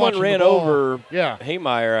mean, someone watching ran the ball. over Yeah.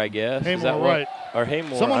 Haymeyer, I guess. Haymore, Is that right. Or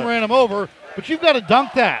Haymore. Someone ran him over, but you've got to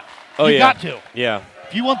dunk that. Oh, you yeah. got to. Yeah.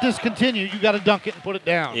 If you want this to continue, you got to dunk it and put it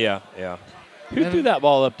down. Yeah. Who threw that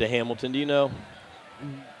ball up to Hamilton? Do you know?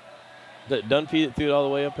 Dunphy that threw it all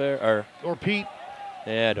the way up there? Or Pete.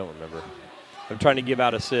 Yeah, I don't remember. I'm trying to give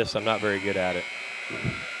out assists. I'm not very good at it.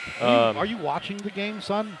 Are you watching the game,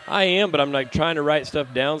 son? I am, but I'm like trying to write stuff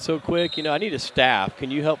down so quick. You know, I need a staff. Can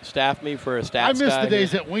you help staff me for a stats I miss guy the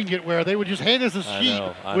days here? at Wingate where they would just hand us a sheet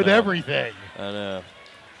I with know. everything. I know.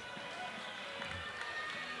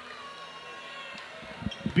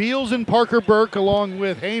 Beals and Parker Burke, along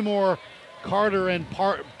with Haymore, Carter, and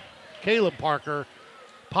Caleb Parker.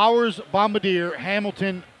 Powers, Bombardier,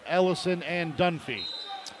 Hamilton, Ellison, and Dunphy.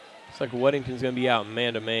 It's like Weddington's going to be out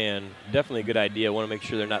man-to-man. Definitely a good idea. Want to make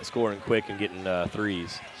sure they're not scoring quick and getting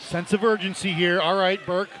threes. Sense of urgency here. All right,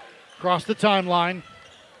 Burke across the timeline.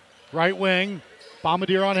 Right wing,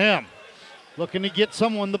 Bombardier on him. Looking to get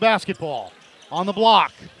someone the basketball. On the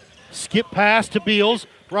block. Skip pass to Beals.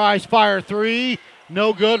 Rise, fire, three.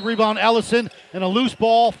 No good. Rebound Ellison. And a loose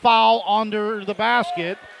ball foul under the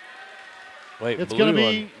basket. Wait, It's going to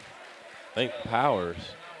be... I think Powers.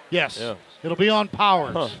 Yes. Yeah. It'll be on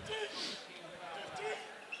Powers. Huh.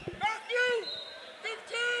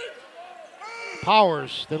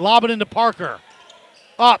 Powers. They lob it into Parker.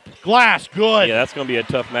 Up. Glass. Good. Yeah, that's going to be a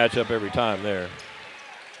tough matchup every time there.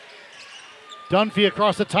 Dunphy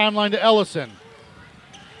across the timeline to Ellison.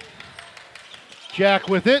 Jack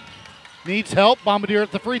with it. Needs help. Bombardier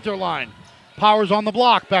at the free throw line. Powers on the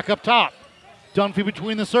block. Back up top. Dunphy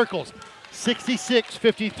between the circles.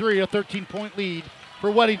 66-53, a 13-point lead for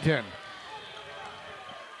Weddington.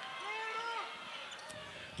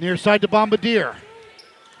 Near side to Bombardier.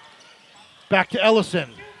 Back to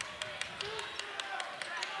Ellison.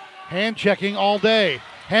 Hand checking all day.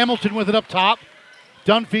 Hamilton with it up top.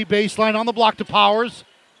 Dunphy baseline on the block to Powers.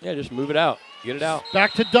 Yeah, just move it out. Get it out.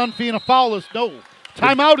 Back to Dunphy and a foul is no.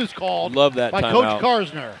 Timeout is called. Love that by timeout. Coach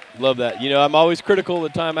Karsner. Love that. You know, I'm always critical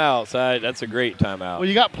of the timeouts. That's a great timeout. Well,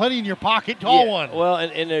 you got plenty in your pocket. Call one. Well,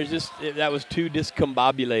 and there's just that was too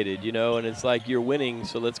discombobulated, you know, and it's like you're winning,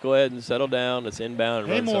 so let's go ahead and settle down. Let's inbound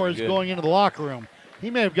and run Haymore something is good. going into the locker room. He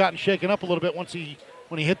may have gotten shaken up a little bit when he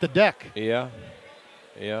hit the deck. Yeah.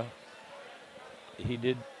 He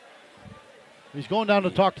did. He's going down to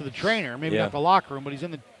talk to the trainer. Maybe not the locker room, but he's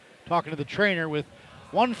talking to the trainer with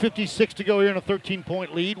 1:56 to go here in a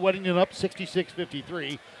 13-point lead. Weddington up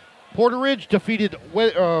 66-53. Porter Ridge defeated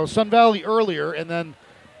Sun Valley earlier, and then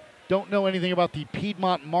don't know anything about the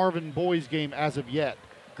Piedmont Marvin boys game as of yet.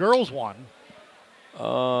 Girls won.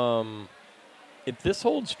 If this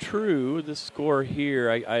holds true, this score here,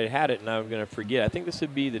 I had it and I'm going to forget. I think this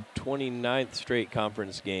would be the 29th straight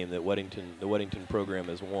conference game that the Weddington program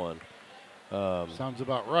has won. Sounds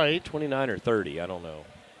about right. 29 or 30, I don't know.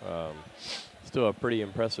 Still a pretty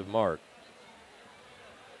impressive mark.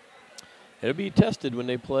 It'll be tested when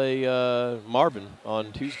they play Marvin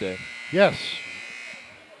on Tuesday. Yes.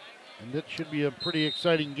 And that should be a pretty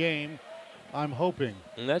exciting game, I'm hoping.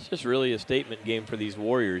 And that's just really a statement game for these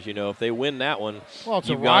Warriors. You know, if they win that one, well, it's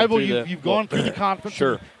a you've rival. gone You've gone through the conference.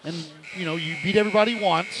 Sure. And you know, you beat everybody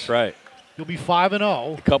once. Right. You'll be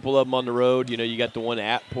 5-0. A couple of them on the road. You know, you got the one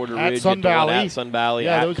at Porter At Ridge, Sun you got the one Valley. at Sun Valley,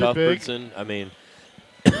 Yeah, at those are big. Cuthbertson. I mean,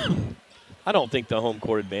 I don't think the home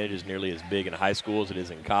court advantage is nearly as big in high school as it is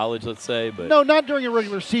in college, let's say. But no, not during a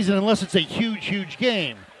regular season unless it's a huge, huge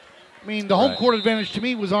game. I mean, the home court advantage to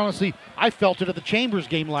me was honestly, I felt it at the Chambers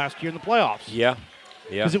game last year in the playoffs. Yeah.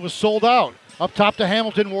 Because it was sold out. Up top to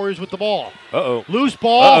Hamilton, Warriors with the ball. Uh-oh. Loose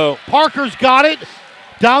ball. Uh-oh. Parker's got it.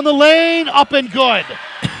 Down the lane, up and good.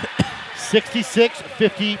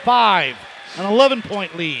 66-55. An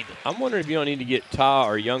 11-point lead. I'm wondering if you don't need to get Ta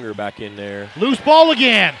or Younger back in there. Loose ball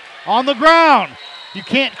again on the ground. You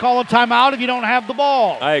can't call a timeout if you don't have the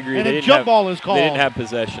ball. I agree. And They a didn't jump have- ball is called. They didn't have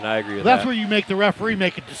possession. I agree with That's that. where you make the referee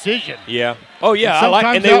make a decision. Yeah. Oh, yeah. And I like,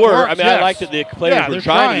 sometimes and they that were. works, I mean, yes. I like that the players Yeah, were they're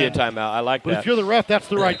trying to get a trying. timeout. I like But that. if you're the ref, that's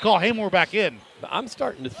the right call. Haymore back in. But I'm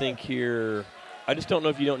starting to think here. I just don't know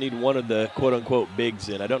if you don't need one of the quote unquote bigs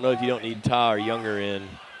in. I don't know if you don't need Ta or Younger in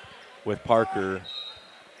with Parker.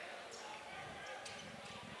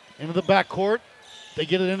 Into the backcourt. They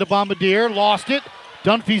get it into Bombardier. Lost it.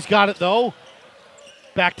 Dunphy's got it, though.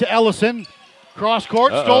 Back to Ellison. Cross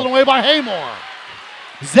court. Stolen away by Haymore.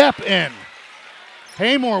 Zepp in.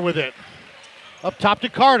 Haymore with it. Up top to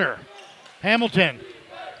Carter. Hamilton.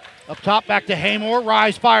 Up top back to Haymore.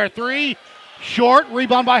 Rise, fire, three. Short.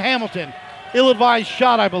 Rebound by Hamilton. Ill-advised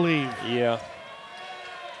shot, I believe. Yeah.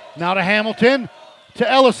 Now to Hamilton.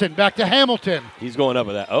 To Ellison. Back to Hamilton. He's going up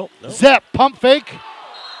with that. Oh, no. Zepp. Pump fake.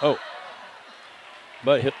 Oh.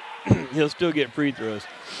 But he'll still get free throws.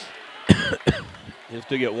 He'll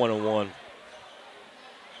still get 1-on-1.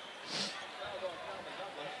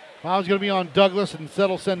 Foul's going to be on Douglas, and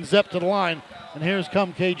that'll send Zepp to the line. And here's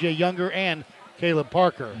come KJ Younger and Caleb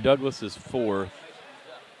Parker. Douglas is 4th.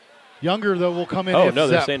 Younger, though, will come in. Oh, if no,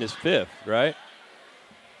 they're Zepp. saying it's 5th, right?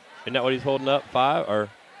 Isn't that what he's holding up? 5? Or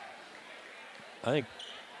I think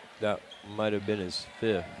that might have been his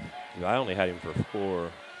 5th. I only had him for 4.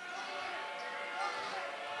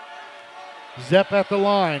 Zepp at the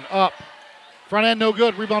line. Up. Front end no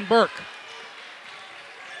good. Rebound Burke.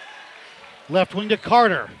 Left wing to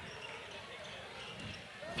Carter.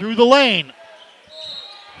 Through the lane.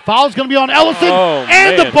 Foul's going to be on Ellison Oh,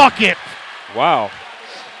 and man. the bucket. Wow.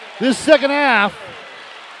 This second half,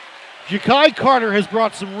 Ja'Kai Carter has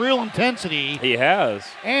brought some real intensity He has.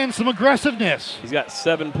 and some aggressiveness. He's got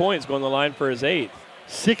 7 points going the line for his 8th.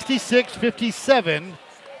 66-57.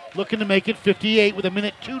 Looking to make it 58 with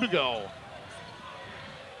 1:02 to go.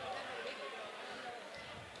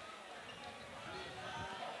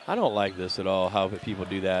 I don't like this at all, how people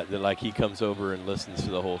do that. That, like, he comes over and listens to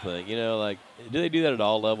the whole thing. You know, like, do they do that at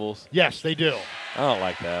all levels? Yes, they do. I don't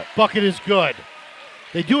like that. Bucket is good.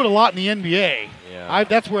 They do it a lot in the NBA. Yeah.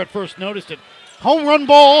 That's where I first noticed it. Home run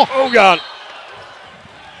ball. Oh, God.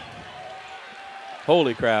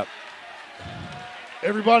 Holy crap.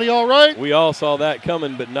 Everybody all right? We all saw that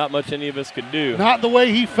coming, but not much any of us could do. Not the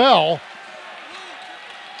way he fell.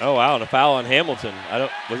 Oh, wow, and a foul on Hamilton.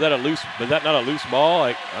 Was that not a loose ball?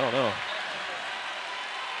 Like, I don't know.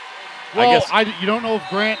 Well, you don't know if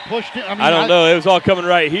Grant pushed it. I don't know. It was all coming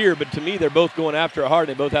right here, but to me, they're both going after it hard.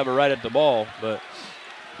 They both have a right at the ball, but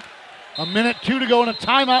 1:02 to go in a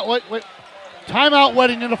timeout. Wait. Timeout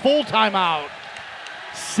wedding in a full timeout.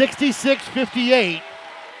 66-58.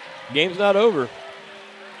 game's not over.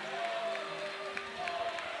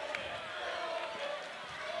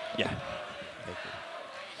 Yeah.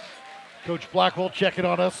 Coach Blackwell checking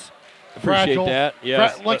on us. Appreciate Fragile. that.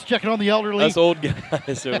 Yeah. Let's check it on the elderly. Us old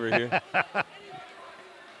guys over here.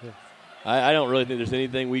 I don't really think there's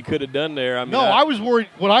anything we could have done there. I mean, I was worried.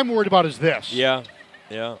 What I'm worried about is this. Yeah.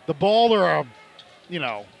 The ball or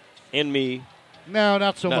And me. No,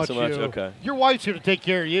 not so much. so much, you. okay. Your wife's here to take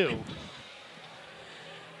care of you.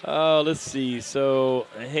 Let's see. So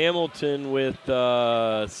Hamilton with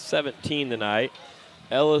 17 tonight.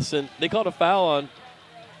 Ellison, they called a foul on.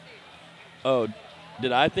 Oh,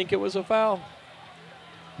 did I think it was a foul?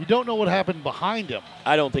 You don't know what happened behind him.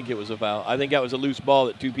 I don't think it was a foul. I think that was a loose ball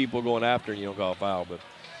that 2 people going after, and you don't call a foul.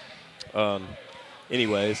 But,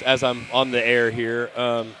 anyways, as I'm on the air here,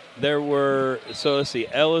 there were. So let's see.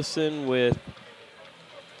 Ellison with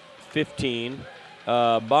 15,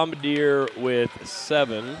 Bombardier with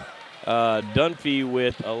 7, Dunphy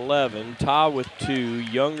with 11, Ta with 2,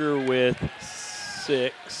 Younger with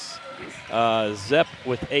 6, Zepp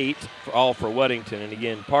with 8, all for Weddington. And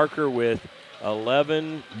again, Parker with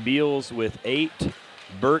 11, Beals with 8,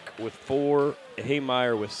 Burke with 4,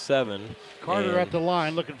 Haymeyer with 7. Carter at the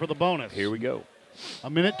line looking for the bonus. Here we go.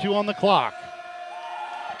 1:02 on the clock.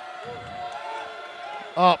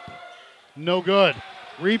 Up. No good.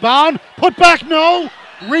 Rebound. Put back. No.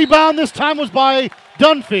 Rebound this time was by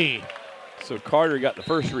Dunphy. So Carter got the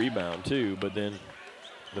first rebound too, but then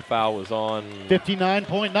the foul was on.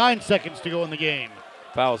 59.9 seconds to go in the game.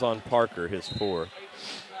 Foul was on Parker, his 4th.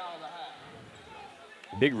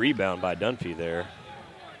 Big rebound by Dunphy there.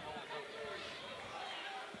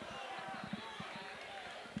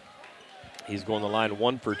 He's going the line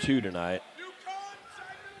 1 for 2 tonight.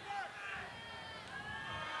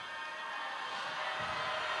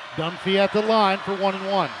 Dunphy at the line for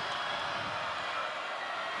 1-1.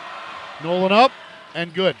 Nolan up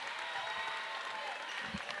and good.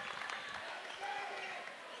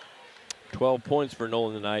 12 points for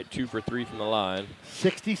Nolan tonight, 2 for 3 from the line.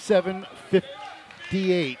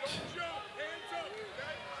 67-58.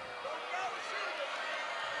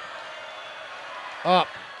 Up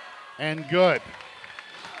and good.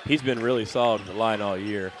 He's been really solid at the line all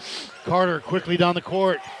year. Carter quickly down the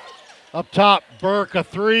court. Up top, Burke, a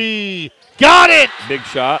three. Got it! Big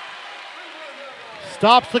shot.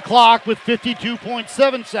 Stops the clock with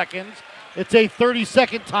 52.7 seconds. It's a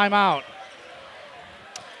 30-second timeout.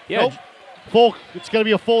 Yeah. Nope. Full. It's going to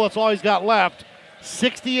be a full. That's all he's got left.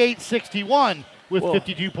 68-61 with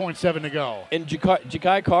 52.7 to go. And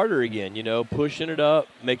Ja'Kai Carter again, pushing it up,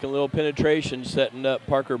 making a little penetration, setting up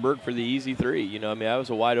Parker Burke for the easy three. That was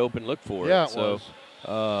a wide open look for Yeah, it. So,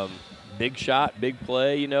 big shot, big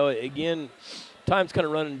play. Again, time's kind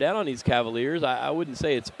of running down on these Cavaliers. I wouldn't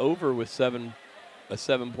say it's over with a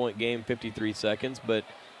 7-point game, 53 seconds, but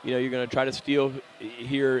you're going to try to steal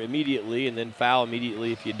here immediately and then foul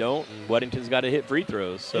immediately if you don't. And Weddington's got to hit free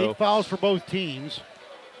throws. So 8 fouls for both teams.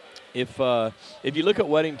 If you look at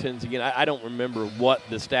Weddington's again, I don't remember what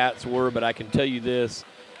the stats were, but I can tell you this: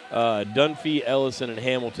 Dunphy, Ellison, and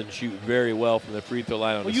Hamilton shoot very well from the free throw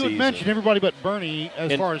line on the season. You had mentioned everybody but Bernie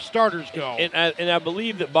as far as starters go. And I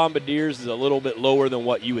believe that Bombardiers is a little bit lower than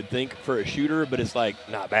what you would think for a shooter, but it's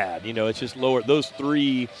not bad. It's just lower. Those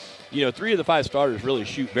three. 3 of the 5 starters really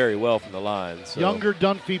shoot very well from the line. So. Younger,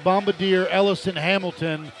 Dunphy, Bombardier, Ellison,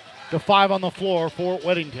 Hamilton, the 5 on the floor for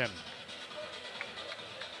Weddington.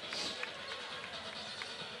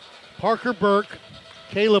 Parker Burke,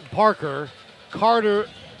 Caleb Parker, Carter,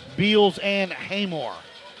 Beals, and Haymore.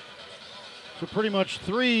 So pretty much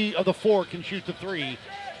 3 of the 4 can shoot the 3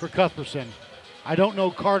 for Cuthbertson. I don't know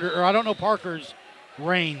Parker's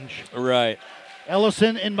range. Right.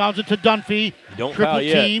 Ellison inbounds it to Dunphy. Don't triple foul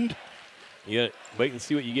yet. teamed. You gotta wait and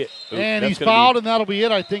see what you get. And he's fouled, and that'll be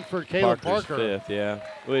it, I think, for Caleb Parker's Parker. 5th, yeah.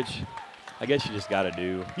 Which I guess you just got to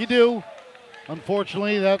do. You do.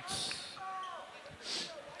 Unfortunately, that's...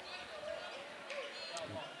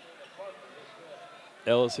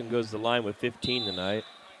 Ellison goes to the line with 15 tonight.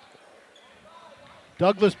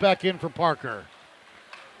 Douglas back in for Parker.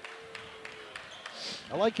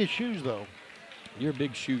 I like his shoes, though. You're a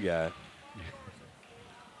big shoe guy.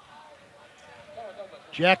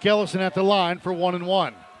 Jack Ellison at the line for 1 and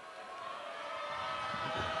 1.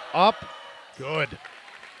 Up. Good.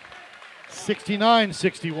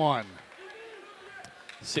 69-61.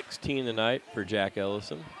 16 tonight for Jack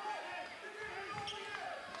Ellison.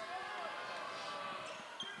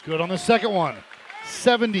 Good on the second one.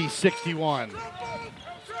 70-61.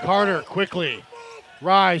 Carter quickly.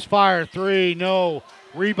 Rise, fire, 3, no.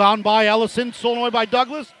 Rebound by Ellison, stolen away by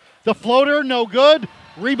Douglas. The floater, no good.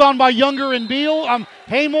 Rebound by Younger and Beal.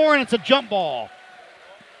 Haymore, and it's a jump ball.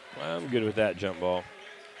 Well, I'm good with that jump ball.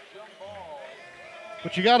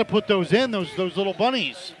 But you got to put those in, those little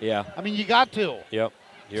bunnies. Yeah. I mean, you got to. Yep.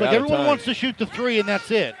 It's like everyone wants to shoot the 3, and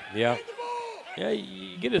that's it. Yeah. Yeah,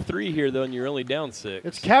 you get a 3 here, though, and you're only down 6.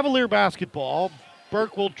 It's Cavalier basketball.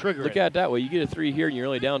 Burke will trigger Look it. at it that way. You get a 3 here, and you're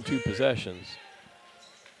only down 2 possessions.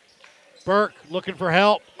 Burke looking for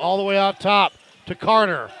help all the way out top to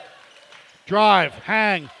Carter. Drive,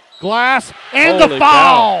 hang, glass, and Holy the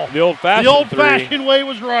foul. Cow. The old-fashioned The old-fashioned way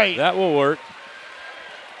was right. That will work.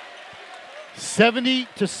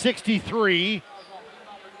 70-63.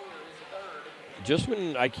 Just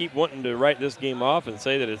when I keep wanting to write this game off and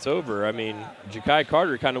say that it's over, I mean, Ja'Kai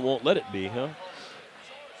Carter kind of won't let it be, huh?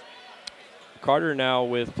 Carter now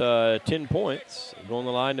with 10 points, going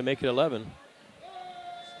the line to make it 11.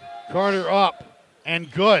 Carter up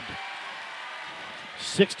and good.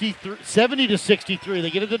 70-63. They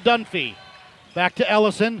get it to Dunphy. Back to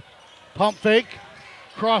Ellison. Pump fake.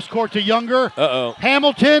 Cross court to Younger. Uh-oh.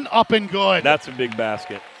 Hamilton up and good. That's a big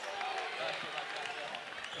basket.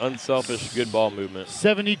 Unselfish, good ball movement.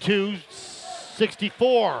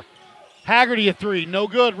 72-64. Haggerty a 3. No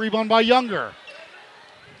good. Rebound by Younger.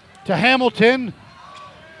 To Hamilton.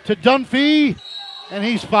 To Dunphy. And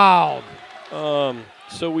he's fouled. So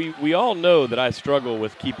we all know that I struggle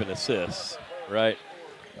with keeping assists, right?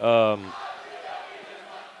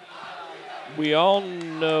 We all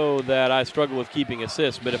know that I struggle with keeping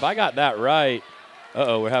assists, but if I got that right,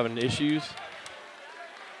 we're having issues.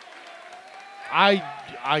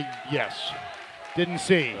 Yes. Didn't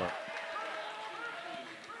see.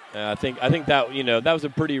 I think that that was a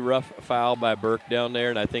pretty rough foul by Burke down there,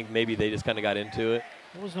 and I think maybe they just kind of got into it.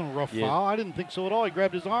 It wasn't a rough foul. I didn't think so at all. He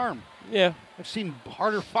grabbed his arm. Yeah. I've seen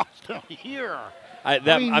harder fouls down here.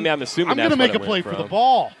 I'm assuming I'm going to make a play for the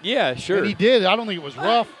ball. Yeah, sure. And he did. I don't think it was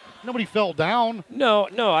rough. Nobody fell down. No,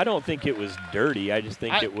 I don't think it was dirty. I just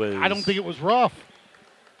think it was. I don't think it was rough.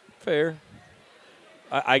 Fair.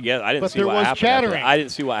 I guess I didn't But see there what was happened. chattering. I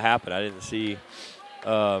didn't see what happened. I didn't see.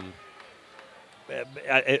 What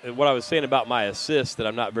I was saying about my assist that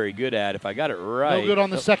I'm not very good at. If I got it right, No good on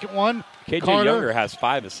the second one. KJ Carter. Younger has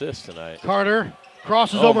 5 assists tonight. Carter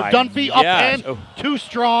crosses Oh over my Dunphy, gosh. up and Oh. too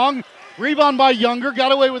strong. Rebound by Younger,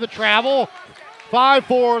 got away with the travel. 5,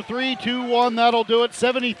 4, 3, 2, 1. That'll do it.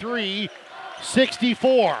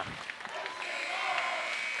 73-64.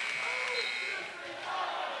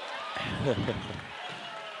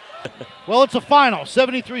 Well, it's a final.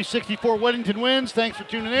 73-64. Weddington wins. Thanks for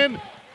tuning in.